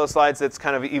another one of those slides that's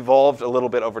kind of evolved a little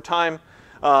bit over time.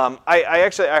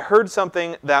 I heard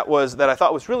something that I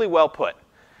thought was really well put,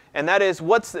 and that is,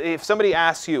 if somebody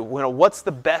asks you, what's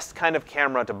the best kind of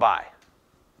camera to buy?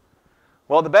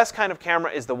 Well, the best kind of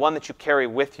camera is the one that you carry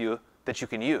with you that you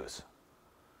can use.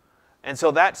 And so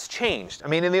that's changed. I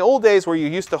mean, in the old days where you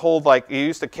used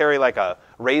to carry like a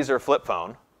Razor flip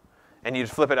phone, and you'd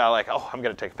flip it out like, oh, I'm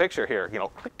going to take a picture here,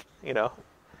 click,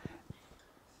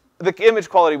 The image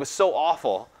quality was so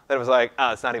awful that it was like,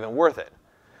 oh, it's not even worth it.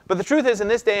 But the truth is, in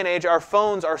this day and age, our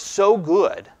phones are so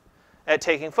good at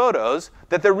taking photos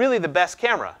that they're really the best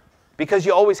camera because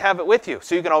you always have it with you,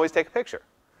 so you can always take a picture.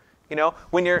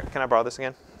 When you're, can I borrow this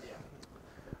again? Yeah.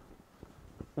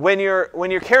 When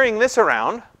you're carrying this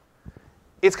around,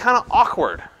 it's kind of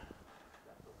awkward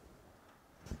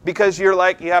because you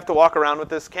have to walk around with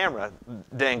this camera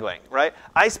dangling, right?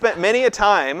 I spent many a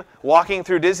time walking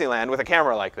through Disneyland with a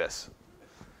camera like this.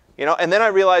 And then I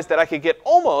realized that I could get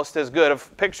almost as good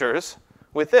of pictures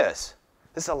with this.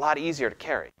 This is a lot easier to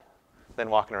carry than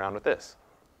walking around with this.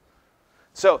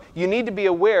 So you need to be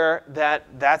aware that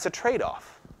that's a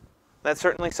trade-off. That's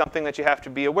certainly something that you have to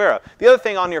be aware of. The other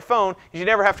thing on your phone is you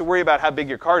never have to worry about how big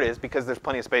your card is because there's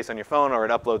plenty of space on your phone or it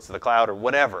uploads to the cloud or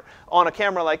whatever. On a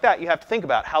camera like that, you have to think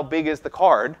about how big is the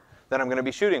card that I'm going to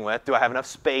be shooting with. Do I have enough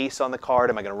space on the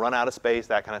card? Am I going to run out of space?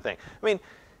 That kind of thing. I mean,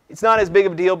 it's not as big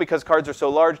of a deal because cards are so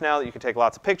large now that you can take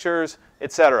lots of pictures,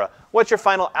 etc. What's your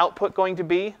final output going to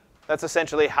be? That's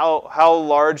essentially how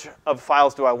large of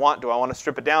files do I want? Do I want to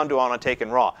strip it down? Do I want to take in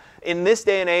RAW? In this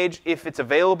day and age, if it's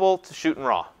available, to shoot in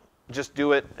RAW. Just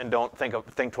do it and don't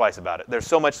think twice about it. There's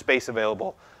so much space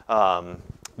available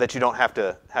that you don't have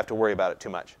to worry about it too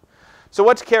much. So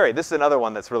what to carry? This is another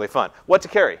one that's really fun. What to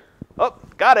carry? Oh,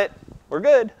 got it. We're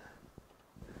good.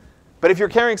 But if you're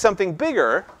carrying something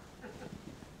bigger,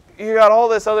 you got all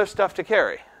this other stuff to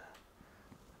carry,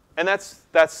 and that's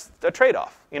a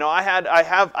trade-off.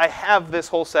 I have this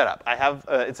whole setup. I have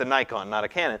it's a Nikon, not a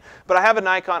Canon, but I have a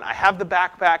Nikon. I have the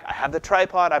backpack. I have the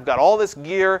tripod. I've got all this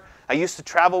gear. I used to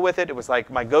travel with it. It was like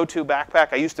my go-to backpack.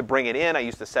 I used to bring it in. I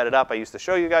used to set it up. I used to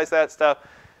show you guys that stuff.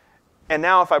 And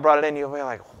now if I brought it in, you'll be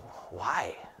like,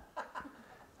 why?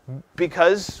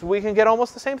 Because we can get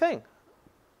almost the same thing.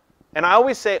 And I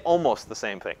always say almost the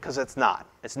same thing because it's not.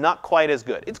 It's not quite as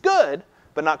good. It's good,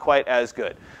 but not quite as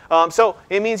good. So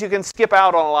it means you can skip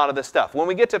out on a lot of this stuff. When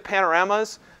we get to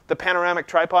panoramas, the panoramic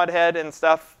tripod head and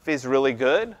stuff is really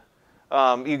good.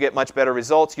 You get much better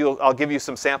results. I'll give you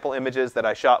some sample images that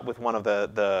I shot with one of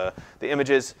the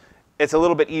images. It's a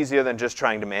little bit easier than just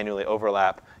trying to manually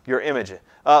overlap your image.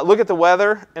 Look at the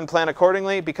weather and plan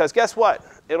accordingly because guess what?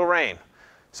 It'll rain.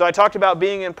 So I talked about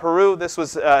being in Peru. This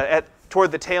was toward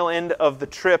the tail end of the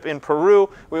trip in Peru.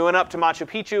 We went up to Machu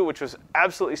Picchu, which was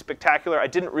absolutely spectacular. I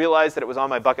didn't realize that it was on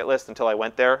my bucket list until I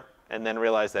went there and then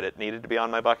realized that it needed to be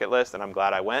on my bucket list, and I'm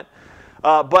glad I went.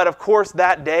 But of course,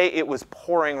 that day it was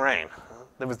pouring rain.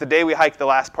 It was the day we hiked the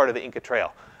last part of the Inca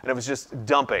Trail, and it was just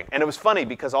dumping. And it was funny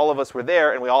because all of us were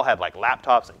there, and we all had like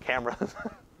laptops and cameras,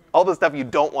 all the stuff you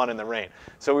don't want in the rain.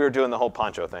 So we were doing the whole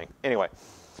poncho thing. Anyway,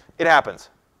 it happens.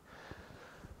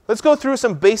 Let's go through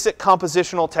some basic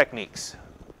compositional techniques.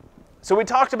 So we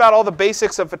talked about all the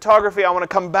basics of photography. I want to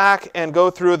come back and go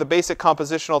through the basic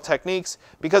compositional techniques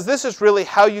because this is really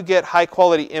how you get high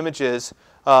quality images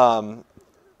from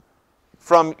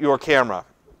your camera.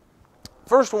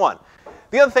 First one.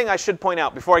 The other thing I should point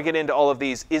out before I get into all of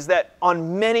these is that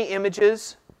on many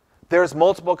images, there's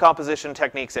multiple composition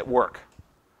techniques at work.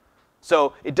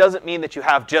 So it doesn't mean that you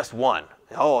have just one.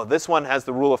 Oh, this one has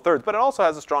the rule of thirds, but it also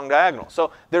has a strong diagonal.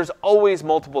 So there's always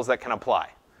multiples that can apply.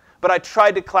 But I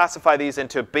tried to classify these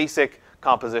into basic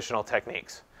compositional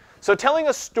techniques. So telling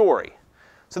a story.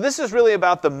 So this is really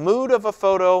about the mood of a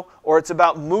photo, or it's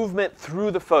about movement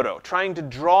through the photo, trying to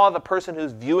draw the person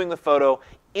who's viewing the photo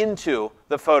into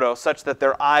the photo such that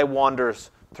their eye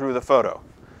wanders through the photo.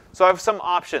 So I have some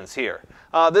options here.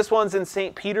 This one's in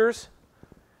St. Peter's.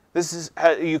 This is,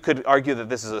 you could argue that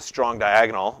this is a strong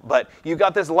diagonal, but you've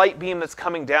got this light beam that's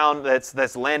coming down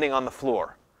that's landing on the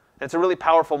floor. And it's a really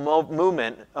powerful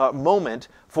moment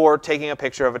for taking a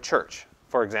picture of a church,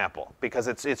 for example, because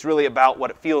it's really about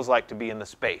what it feels like to be in the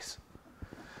space.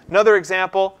 Another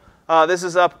example, this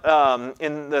is up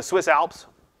in the Swiss Alps.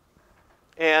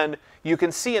 And you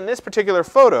can see in this particular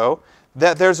photo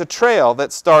that there's a trail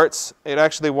that starts, it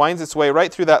actually winds its way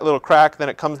right through that little crack, then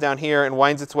it comes down here and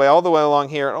winds its way all the way along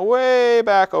here and way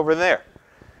back over there.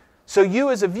 So you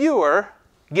as a viewer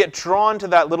get drawn to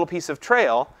that little piece of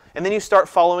trail, and then you start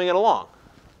following it along.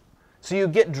 So you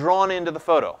get drawn into the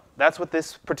photo. That's what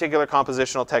this particular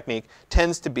compositional technique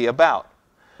tends to be about.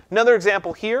 Another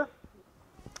example here,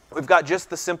 we've got just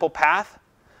the simple path,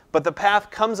 but the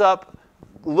path comes up,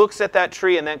 looks at that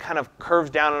tree, and then kind of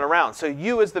curves down and around. So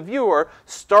you as the viewer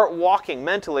start walking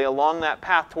mentally along that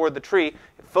path toward the tree.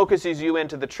 It focuses you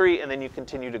into the tree, and then you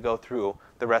continue to go through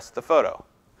the rest of the photo.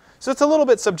 So it's a little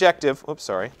bit subjective, oops,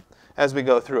 sorry, as we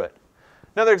go through it.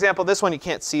 Another example, this one you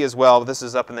can't see as well, but this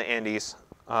is up in the Andes.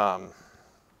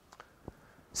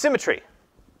 Symmetry.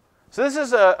 So this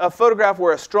is a photograph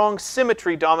where a strong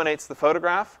symmetry dominates the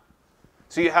photograph.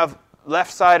 So you have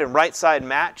left side and right side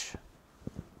match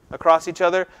across each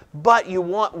other, but you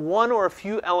want one or a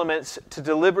few elements to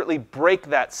deliberately break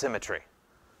that symmetry.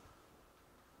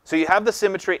 So you have the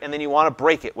symmetry, and then you want to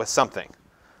break it with something.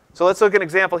 So let's look at an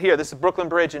example here. This is Brooklyn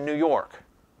Bridge in New York.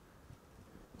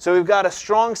 So we've got a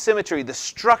strong symmetry. The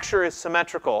structure is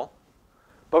symmetrical,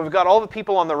 but we've got all the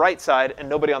people on the right side and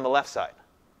nobody on the left side.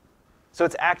 So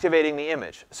it's activating the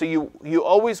image. So you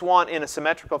always want in a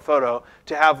symmetrical photo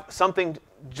to have something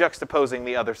juxtaposing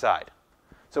the other side.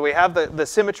 So we have the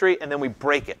symmetry, and then we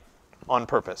break it on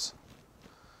purpose.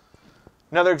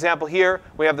 Another example here,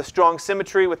 we have the strong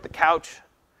symmetry with the couch.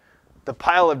 The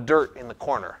pile of dirt in the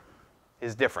corner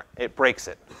is different. It breaks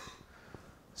it.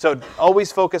 So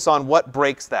always focus on what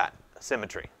breaks that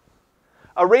symmetry.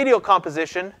 A radial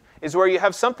composition is where you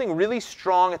have something really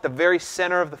strong at the very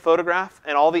center of the photograph,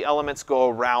 and all the elements go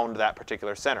around that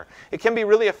particular center. It can be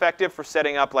really effective for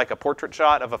setting up like a portrait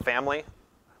shot of a family,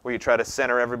 where you try to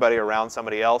center everybody around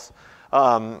somebody else.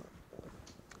 But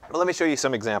let me show you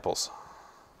some examples.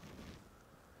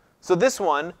 So this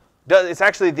one, it's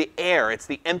actually the air. It's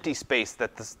the empty space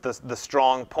that the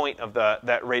strong point of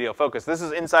that radial focus. This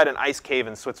is inside an ice cave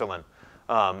in Switzerland.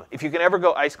 If you can ever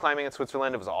go ice climbing in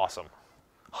Switzerland, it was awesome.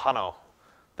 Hanno,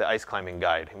 the ice climbing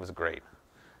guide, he was great.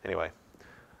 Anyway,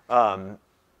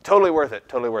 totally worth it,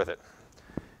 totally worth it.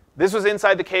 This was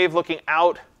inside the cave looking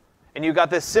out, and you got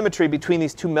this symmetry between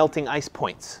these two melting ice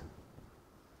points.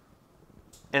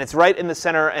 And it's right in the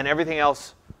center, and everything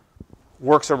else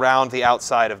works around the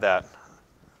outside of that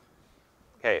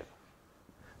cave.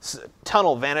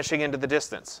 Tunnel vanishing into the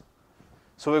distance.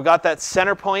 So we've got that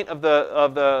center point of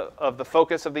the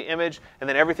focus of the image, and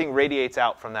then everything radiates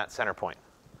out from that center point.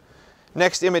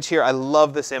 Next image here, I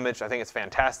love this image. I think it's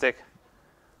fantastic.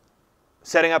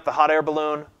 Setting up the hot air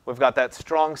balloon, we've got that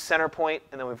strong center point,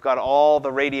 and then we've got all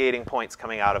the radiating points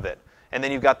coming out of it. And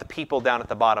then you've got the people down at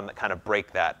the bottom that kind of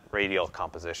break that radial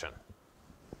composition.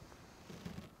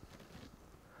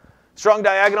 Strong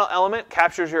diagonal element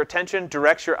captures your attention,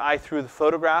 directs your eye through the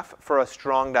photograph for a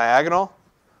strong diagonal.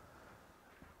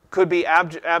 Could be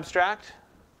abstract.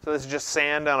 So this is just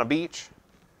sand on a beach.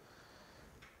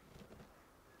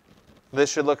 This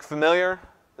should look familiar.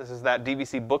 This is that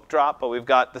DVC book drop, but we've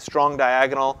got the strong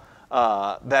diagonal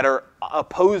that are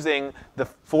opposing the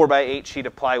 4x8 sheet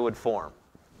of plywood form.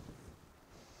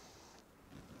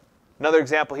 Another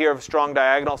example here of a strong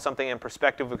diagonal, something in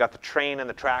perspective. We've got the train and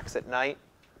the tracks at night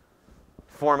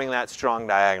forming that strong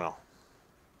diagonal.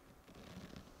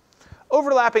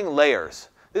 Overlapping layers.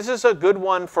 This is a good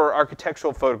one for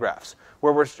architectural photographs,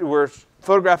 where we're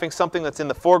photographing something that's in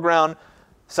the foreground,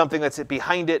 something that's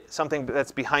behind it, something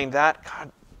that's behind that.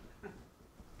 God.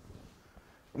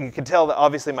 You can tell that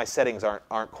obviously my settings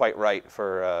aren't quite right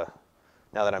for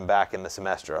now that I'm back in the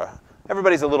semester.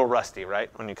 Everybody's a little rusty, right,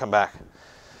 when you come back.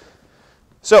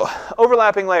 So,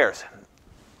 overlapping layers.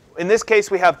 In this case,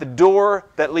 we have the door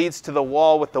that leads to the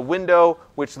wall with the window,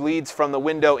 which leads from the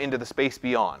window into the space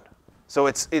beyond. So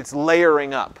it's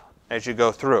layering up as you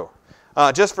go through.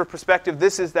 Just for perspective,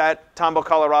 this is that Tambo,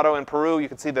 Colorado in Peru. You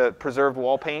can see the preserved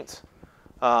wall paints,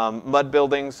 mud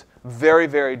buildings, very,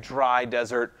 very dry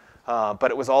desert. But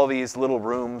it was all these little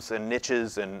rooms and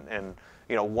niches and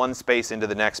you know, one space into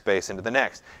the next space into the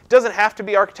next. It doesn't have to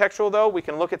be architectural, though. We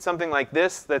can look at something like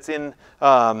this that's in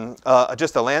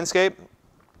just a landscape.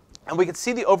 And we can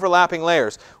see the overlapping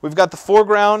layers. We've got the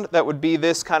foreground that would be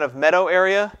this kind of meadow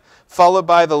area, followed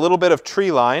by the little bit of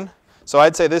tree line. So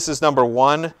I'd say this is number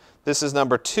 1, this is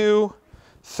number 2,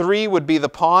 3 would be the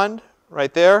pond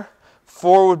right there,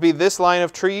 4 would be this line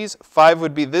of trees, 5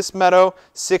 would be this meadow,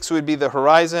 6 would be the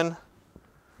horizon.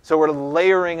 So we're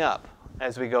layering up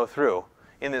as we go through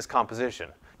in this composition.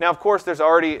 Now, of course, there's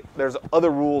other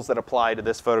rules that apply to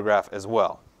this photograph as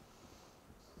well.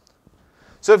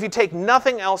 So if you take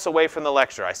nothing else away from the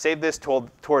lecture, I saved this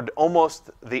toward almost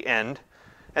the end,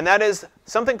 and that is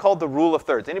something called the rule of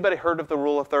thirds. Anybody heard of the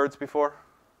rule of thirds before?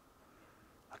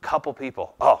 A couple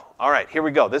people. Oh, all right, here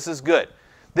we go. This is good.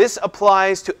 This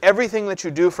applies to everything that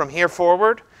you do from here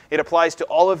forward. It applies to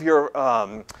all of your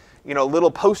little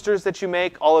posters that you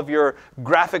make, all of your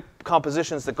graphic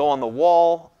compositions that go on the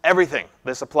wall, everything.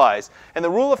 This applies. And the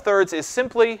rule of thirds is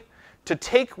simply to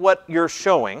take what you're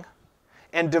showing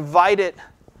and divide it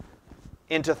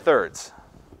into thirds.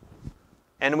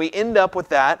 And we end up with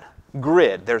that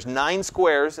grid. There's 9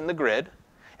 squares in the grid.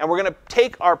 And we're going to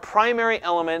take our primary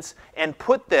elements and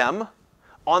put them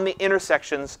on the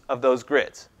intersections of those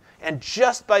grids. And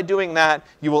just by doing that,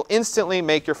 you will instantly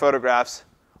make your photographs,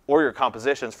 or your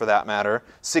compositions for that matter,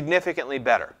 significantly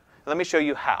better. Let me show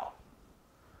you how.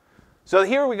 So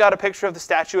here we got a picture of the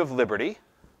Statue of Liberty.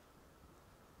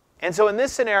 And so in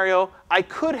this scenario, I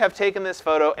could have taken this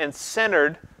photo and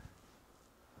centered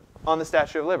on the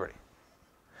Statue of Liberty.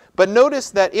 But notice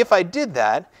that if I did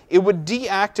that, it would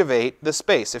deactivate the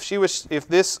space. If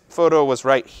this photo was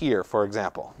right here, for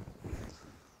example,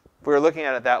 if we were looking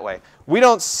at it that way, we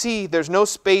don't see, there's no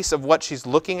space of what she's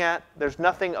looking at. There's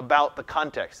nothing about the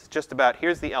context. It's just about,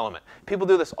 here's the element. People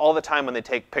do this all the time when they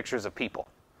take pictures of people.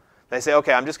 They say,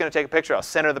 okay, I'm just going to take a picture. I'll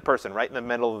center the person right in the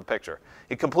middle of the picture.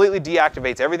 It completely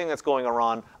deactivates everything that's going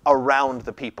on around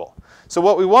the people. So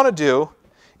what we want to do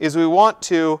is we want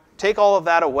to take all of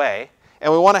that away,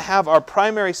 and we want to have our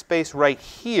primary space right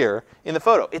here in the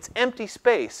photo. It's empty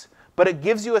space, but it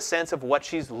gives you a sense of what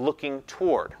she's looking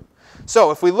toward.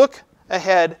 So if we look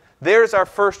ahead, there's our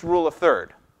first rule of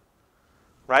third.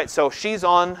 Right? So she's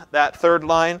on that third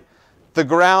line. The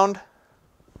ground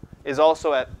is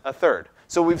also at a third.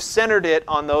 So we've centered it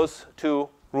on those 2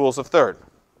 rules of third.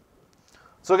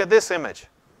 Let's look at this image.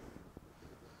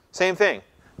 Same thing.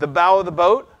 The bow of the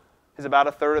boat is about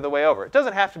a third of the way over. It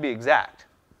doesn't have to be exact,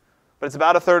 but it's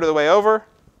about a third of the way over.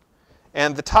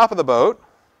 And the top of the boat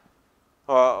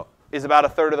is about a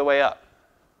third of the way up.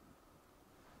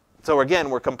 So again,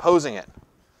 we're composing it.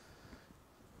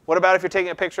 What about if you're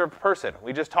taking a picture of a person?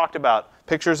 We just talked about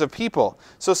pictures of people.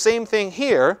 So same thing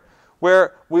here,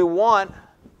 where we want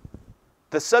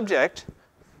the subject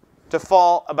to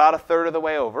fall about a third of the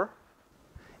way over,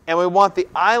 and we want the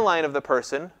eye line of the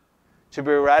person to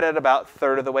be right at about a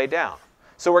third of the way down.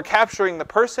 So we're capturing the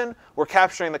person, we're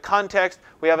capturing the context,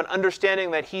 we have an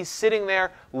understanding that he's sitting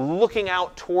there looking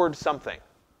out towards something.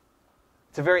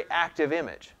 It's a very active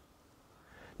image.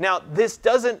 Now this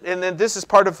doesn't, and then this is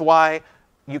part of why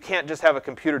you can't just have a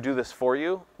computer do this for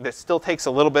you. This still takes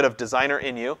a little bit of designer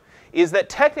in you, is that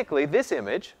technically this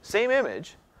image, same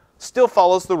image, still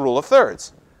follows the rule of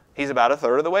thirds. He's about a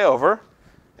third of the way over,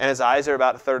 and his eyes are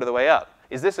about a third of the way up.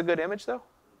 Is this a good image, though?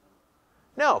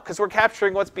 No, because we're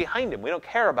capturing what's behind him. We don't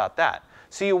care about that.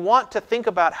 So you want to think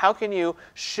about how can you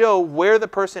show where the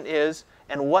person is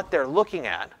and what they're looking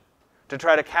at to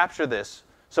try to capture this.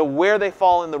 So where they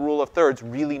fall in the rule of thirds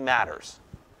really matters.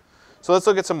 So let's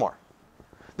look at some more.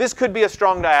 This could be a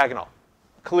strong diagonal.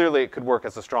 Clearly, it could work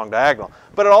as a strong diagonal.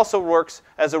 But it also works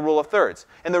as a rule of thirds.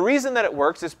 And the reason that it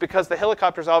works is because the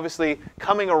helicopter is obviously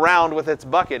coming around with its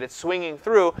bucket. It's swinging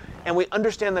through. And we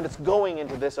understand that it's going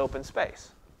into this open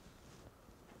space.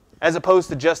 As opposed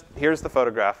to just, here's the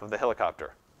photograph of the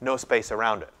helicopter. No space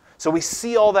around it. So we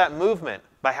see all that movement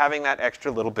by having that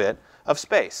extra little bit of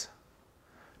space.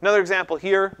 Another example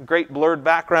here, great blurred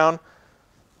background.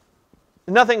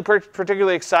 Nothing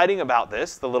particularly exciting about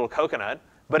this, the little coconut.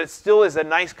 But it still is a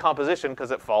nice composition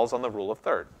because it falls on the rule of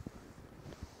third.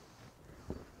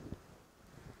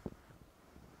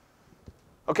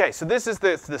 Okay, so this is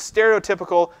the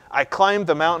stereotypical, I climbed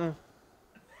the mountain.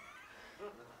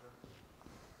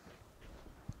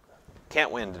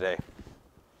 Can't win today.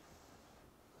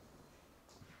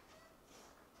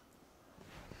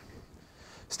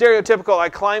 Stereotypical, I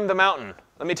climbed the mountain.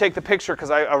 Let me take the picture because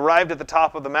I arrived at the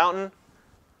top of the mountain.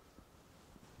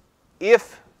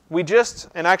 If we just,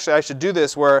 and actually I should do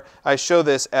this where I show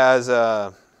this as,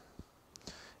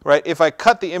 right, if I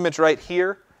cut the image right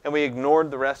here and we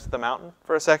ignored the rest of the mountain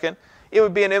for a second, it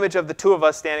would be an image of the 2 of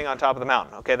us standing on top of the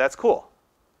mountain. Okay, that's cool.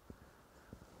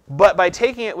 But by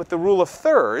taking it with the rule of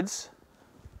thirds,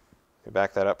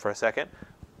 Back that up for a second.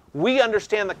 We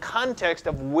understand the context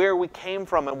of where we came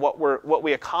from and what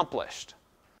we accomplished.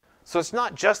 So it's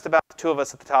not just about the two of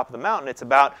us at the top of the mountain. It's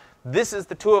about this is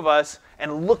the two of us,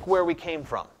 and look where we came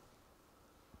from.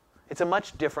 It's a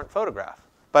much different photograph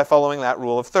by following that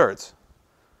rule of thirds.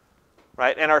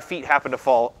 Right? And our feet happen to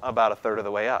fall about a third of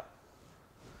the way up.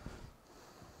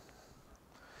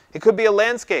 It could be a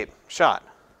landscape shot.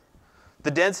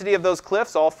 The density of those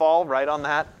cliffs all fall right on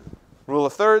that rule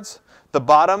of thirds. The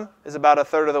bottom is about a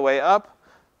third of the way up.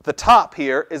 The top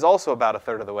here is also about a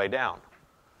third of the way down.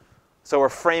 So we're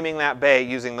framing that bay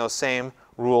using those same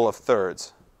rule of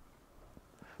thirds.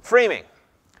 Framing.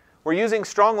 We're using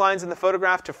strong lines in the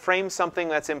photograph to frame something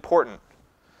that's important.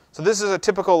 So this is a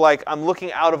typical, like, I'm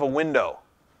looking out of a window.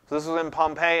 So this was in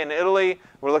Pompeii in Italy.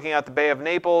 We're looking at the Bay of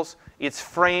Naples. It's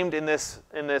framed in this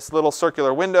little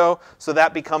circular window, so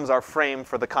that becomes our frame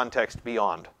for the context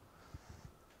beyond.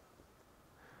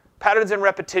 Patterns and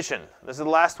repetition. This is the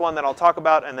last one that I'll talk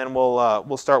about, and then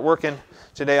we'll start working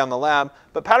today on the lab.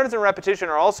 But patterns and repetition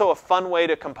are also a fun way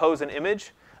to compose an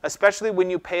image, especially when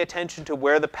you pay attention to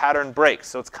where the pattern breaks.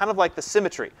 So it's kind of like the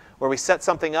symmetry, where we set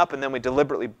something up and then we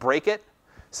deliberately break it.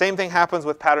 Same thing happens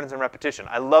with patterns and repetition.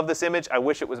 I love this image. I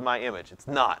wish it was my image. It's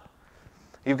not.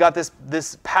 You've got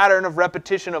this pattern of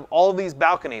repetition of all these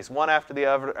balconies, one after the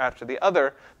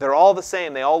other. They're all the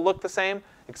same. They all look the same,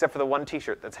 except for the one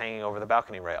t-shirt that's hanging over the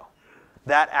balcony rail.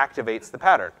 That activates the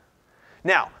pattern.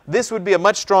 Now, this would be a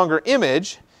much stronger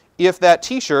image if that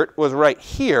t-shirt was right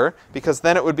here, because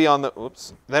then it would be on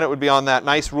that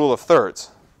nice rule of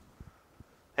thirds.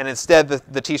 And instead,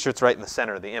 the t-shirt's right in the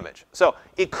center of the image. So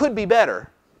it could be better,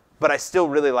 but I still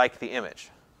really like the image.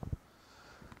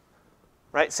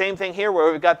 Right? Same thing here,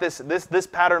 where we've got this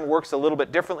pattern works a little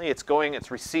bit differently.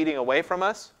 It's receding away from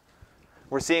us.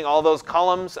 We're seeing all those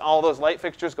columns, all those light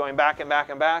fixtures going back and back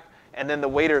and back, and then the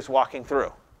waiter's walking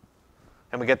through.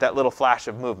 And we get that little flash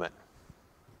of movement.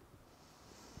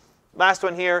 Last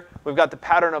one here, we've got the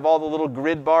pattern of all the little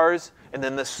grid bars, and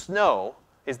then the snow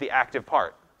is the active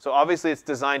part. So obviously it's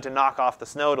designed to knock off the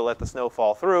snow, to let the snow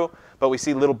fall through, but we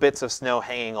see little bits of snow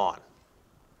hanging on.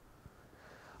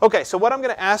 Okay, so what I'm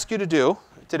going to ask you to do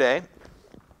today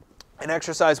in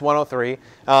exercise 103, and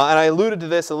I alluded to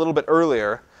this a little bit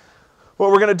earlier, what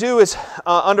we're going to do is,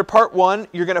 under part 1,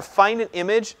 you're going to find an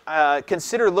image.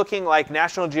 Consider looking like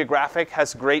National Geographic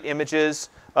has great images.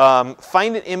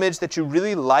 Find an image that you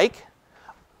really like.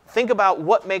 Think about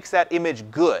what makes that image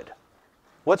good.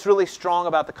 What's really strong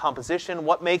about the composition?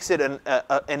 What makes it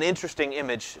an interesting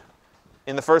image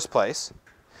in the first place?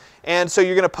 And so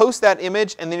you're going to post that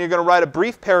image, and then you're going to write a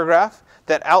brief paragraph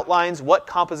that outlines what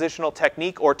compositional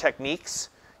technique or techniques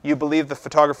you believe the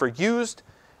photographer used,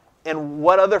 and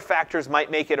what other factors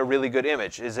might make it a really good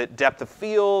image. Is it depth of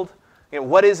field?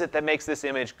 What is it that makes this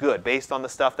image good based on the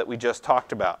stuff that we just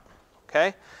talked about?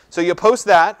 Okay? So you post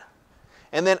that,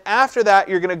 and then after that,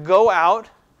 you're going to go out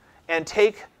and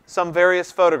take some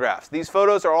various photographs. These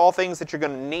photos are all things that you're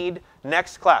going to need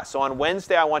next class. So on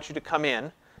Wednesday, I want you to come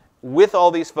in with all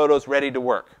these photos ready to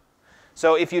work.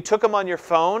 So if you took them on your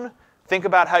phone, think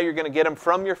about how you're going to get them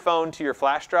from your phone to your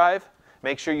flash drive.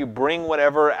 Make sure you bring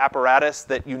whatever apparatus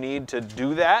that you need to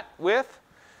do that with.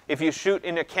 If you shoot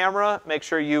in a camera, make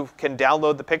sure you can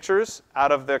download the pictures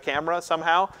out of the camera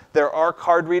somehow. There are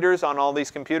card readers on all these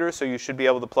computers, so you should be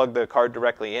able to plug the card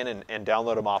directly in and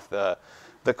download them off the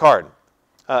card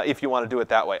if you want to do it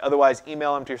that way. Otherwise,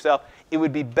 email them to yourself. It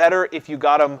would be better if you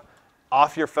got them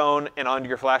off your phone and onto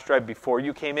your flash drive before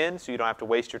you came in, so you don't have to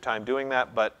waste your time doing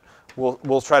that, but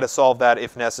we'll try to solve that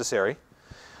if necessary.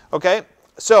 Okay?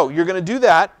 So you're going to do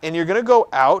that, and you're going to go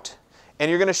out, and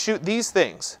you're going to shoot these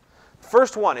things.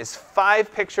 First one is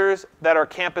 5 pictures that are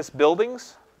campus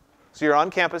buildings. So you're on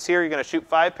campus here. You're going to shoot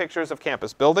 5 pictures of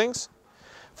campus buildings.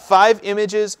 5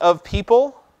 images of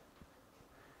people.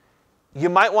 You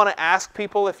might want to ask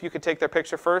people if you could take their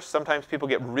picture first. Sometimes people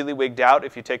get really wigged out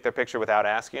if you take their picture without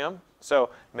asking them.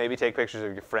 So maybe take pictures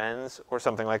of your friends or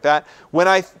something like that. When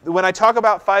I talk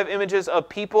about 5 images of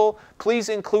people, please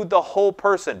include the whole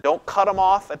person. Don't cut them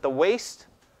off at the waist,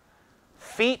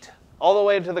 feet, all the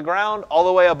way to the ground, all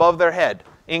the way above their head.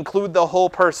 Include the whole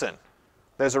person.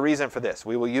 There's a reason for this.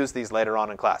 We will use these later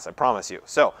on in class, I promise you.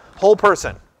 So, whole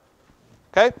person.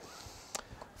 Okay?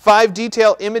 5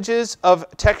 detail images of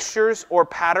textures or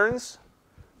patterns.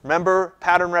 Remember,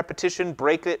 pattern repetition,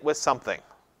 break it with something.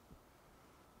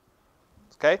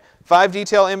 Okay? 5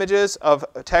 detail images of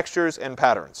textures and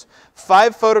patterns.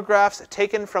 5 photographs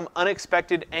taken from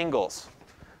unexpected angles.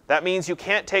 That means you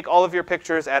can't take all of your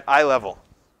pictures at eye level,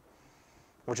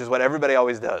 which is what everybody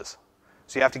always does.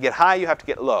 So you have to get high, you have to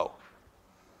get low.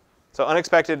 So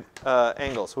unexpected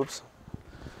angles. Whoops.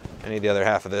 I need the other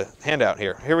half of the handout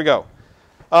here. Here we go.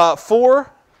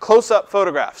 4 close-up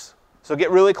photographs. So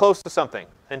get really close to something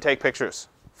and take pictures.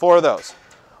 4 of those.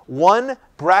 1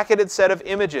 bracketed set of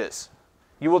images.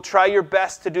 You will try your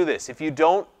best to do this. If you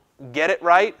don't get it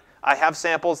right, I have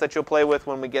samples that you'll play with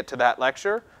when we get to that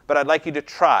lecture, but I'd like you to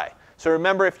try. So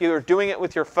remember, if you're doing it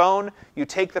with your phone, you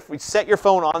set your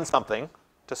phone on something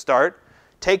to start,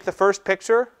 take the first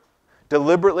picture,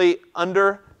 deliberately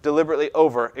under, deliberately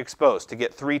overexposed to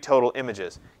get 3 total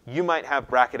images. You might have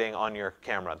bracketing on your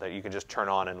camera that you can just turn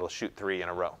on and it'll shoot 3 in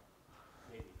a row.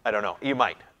 Maybe. I don't know. You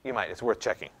might. You might. It's worth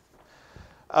checking.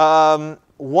 1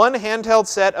 handheld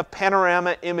set of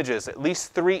panorama images, at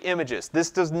least 3 images.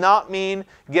 This does not mean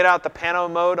get out the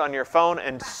pano mode on your phone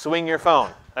and swing your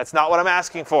phone. That's not what I'm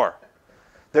asking for.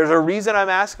 There's a reason I'm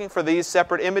asking for these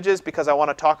separate images, because I want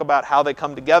to talk about how they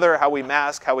come together, how we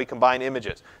mask, how we combine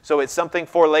images. So it's something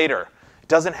for later. It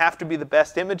doesn't have to be the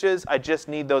best images. I just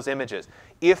need those images.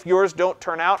 If yours don't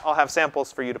turn out, I'll have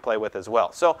samples for you to play with as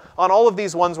well. So on all of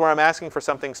these ones where I'm asking for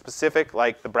something specific,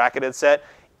 like the bracketed set,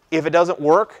 if it doesn't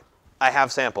work, I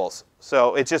have samples.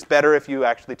 So it's just better if you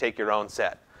actually take your own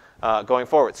set going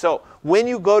forward. So when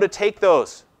you go to take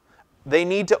those, they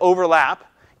need to overlap.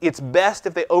 It's best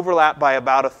if they overlap by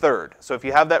about 1/3. So if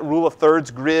you have that rule of thirds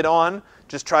grid on,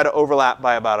 just try to overlap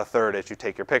by about 1/3 as you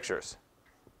take your pictures.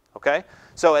 Okay?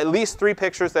 So at least 3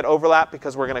 pictures that overlap,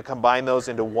 because we're going to combine those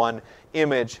into 1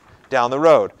 image down the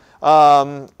road.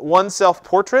 1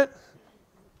 self-portrait.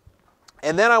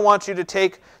 And then I want you to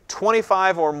take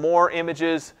 25 or more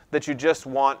images that you just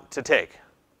want to take.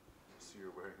 So you're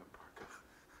wearing a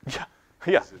parka.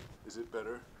 Yeah. Is it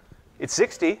better? It's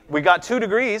 60. We got 2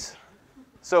 degrees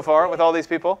so far with all these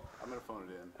people. I'm going to phone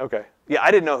it in. Okay. Yeah,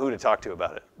 I didn't know who to talk to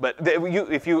about it. But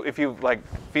if you like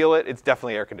feel it, it's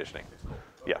definitely air conditioning. It's cold.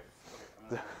 Yeah.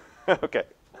 Okay.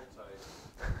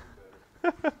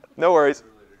 Okay. No worries.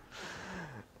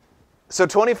 So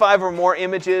 25 or more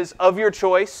images of your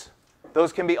choice.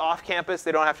 Those can be off campus.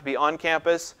 They don't have to be on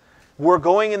campus. We're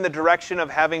going in the direction of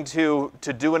having to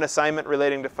do an assignment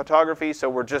relating to photography. So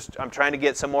I'm trying to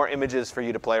get some more images for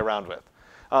you to play around with.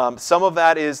 Some of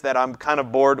that is that I'm kind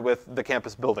of bored with the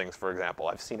campus buildings, for example.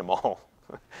 I've seen them all.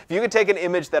 If you could take an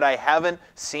image that I haven't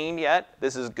seen yet,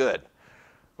 this is good.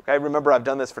 Okay, remember I've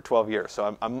done this for 12 years,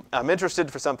 so I'm interested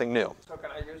for something new. So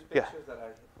can I use pictures that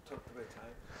I took at the time?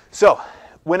 So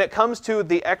when it comes to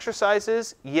the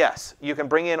exercises, yes, you can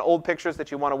bring in old pictures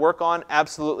that you want to work on.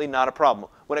 Absolutely not a problem.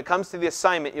 When it comes to the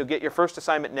assignment, you'll get your first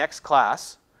assignment next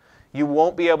class. You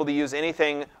won't be able to use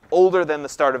anything older than the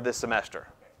start of this semester.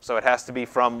 So it has to be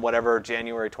from whatever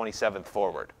January 27th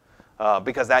forward,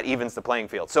 because that evens the playing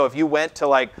field. So if you went to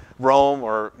like Rome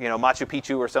or Machu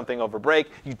Picchu or something over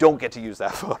break, you don't get to use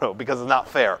that photo because it's not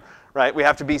fair, right? We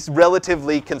have to be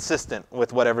relatively consistent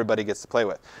with what everybody gets to play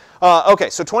with. Okay,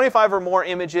 so 25 or more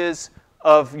images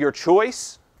of your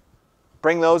choice.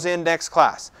 Bring those in next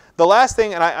class. The last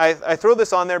thing, and I throw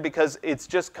this on there because it's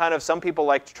just kind of, some people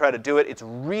like to try to do it. It's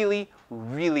really,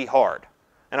 really hard.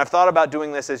 And I've thought about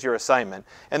doing this as your assignment.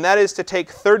 And that is to take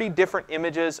 30 different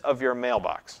images of your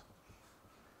mailbox.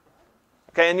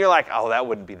 Okay, and you're like, oh, that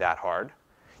wouldn't be that hard.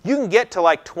 You can get to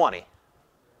like 20,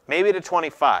 maybe to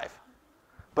 25.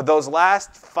 But those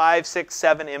last 5, 6,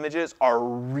 7 images are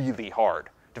really hard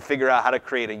to figure out how to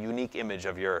create a unique image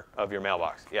of your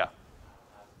mailbox. Yeah.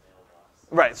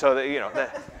 Right, so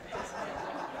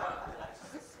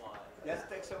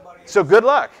So good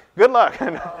luck. Good luck.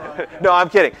 No, I'm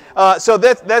kidding. So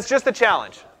that's just the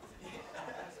challenge.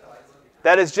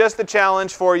 That is just the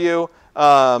challenge for you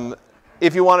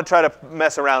if you want to try to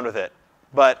mess around with it.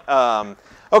 But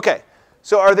okay.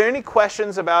 So are there any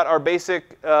questions about our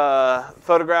basic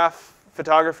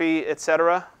photography,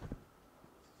 etc.?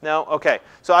 No? Okay.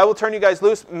 So I will turn you guys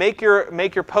loose. Make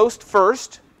your post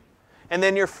first, and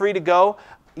then you're free to go.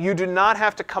 You do not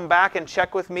have to come back and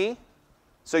check with me.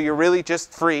 So you're really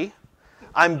just free.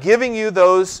 I'm giving you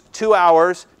those 2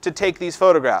 hours to take these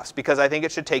photographs because I think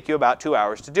it should take you about 2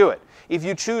 hours to do it. If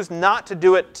you choose not to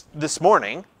do it this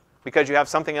morning because you have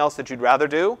something else that you'd rather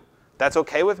do, that's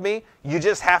okay with me. You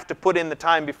just have to put in the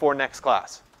time before next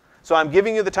class. So I'm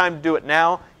giving you the time to do it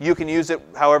now. You can use it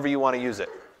however you want to use it.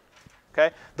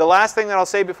 Okay? The last thing that I'll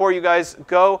say before you guys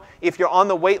go, if you're on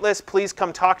the wait list, please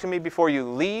come talk to me before you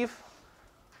leave.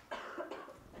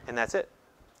 And that's it.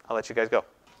 I'll let you guys go.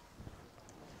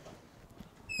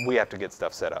 We have to get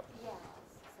stuff set up. Yeah,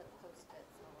 it's a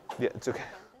Post-it. Yeah, it's okay.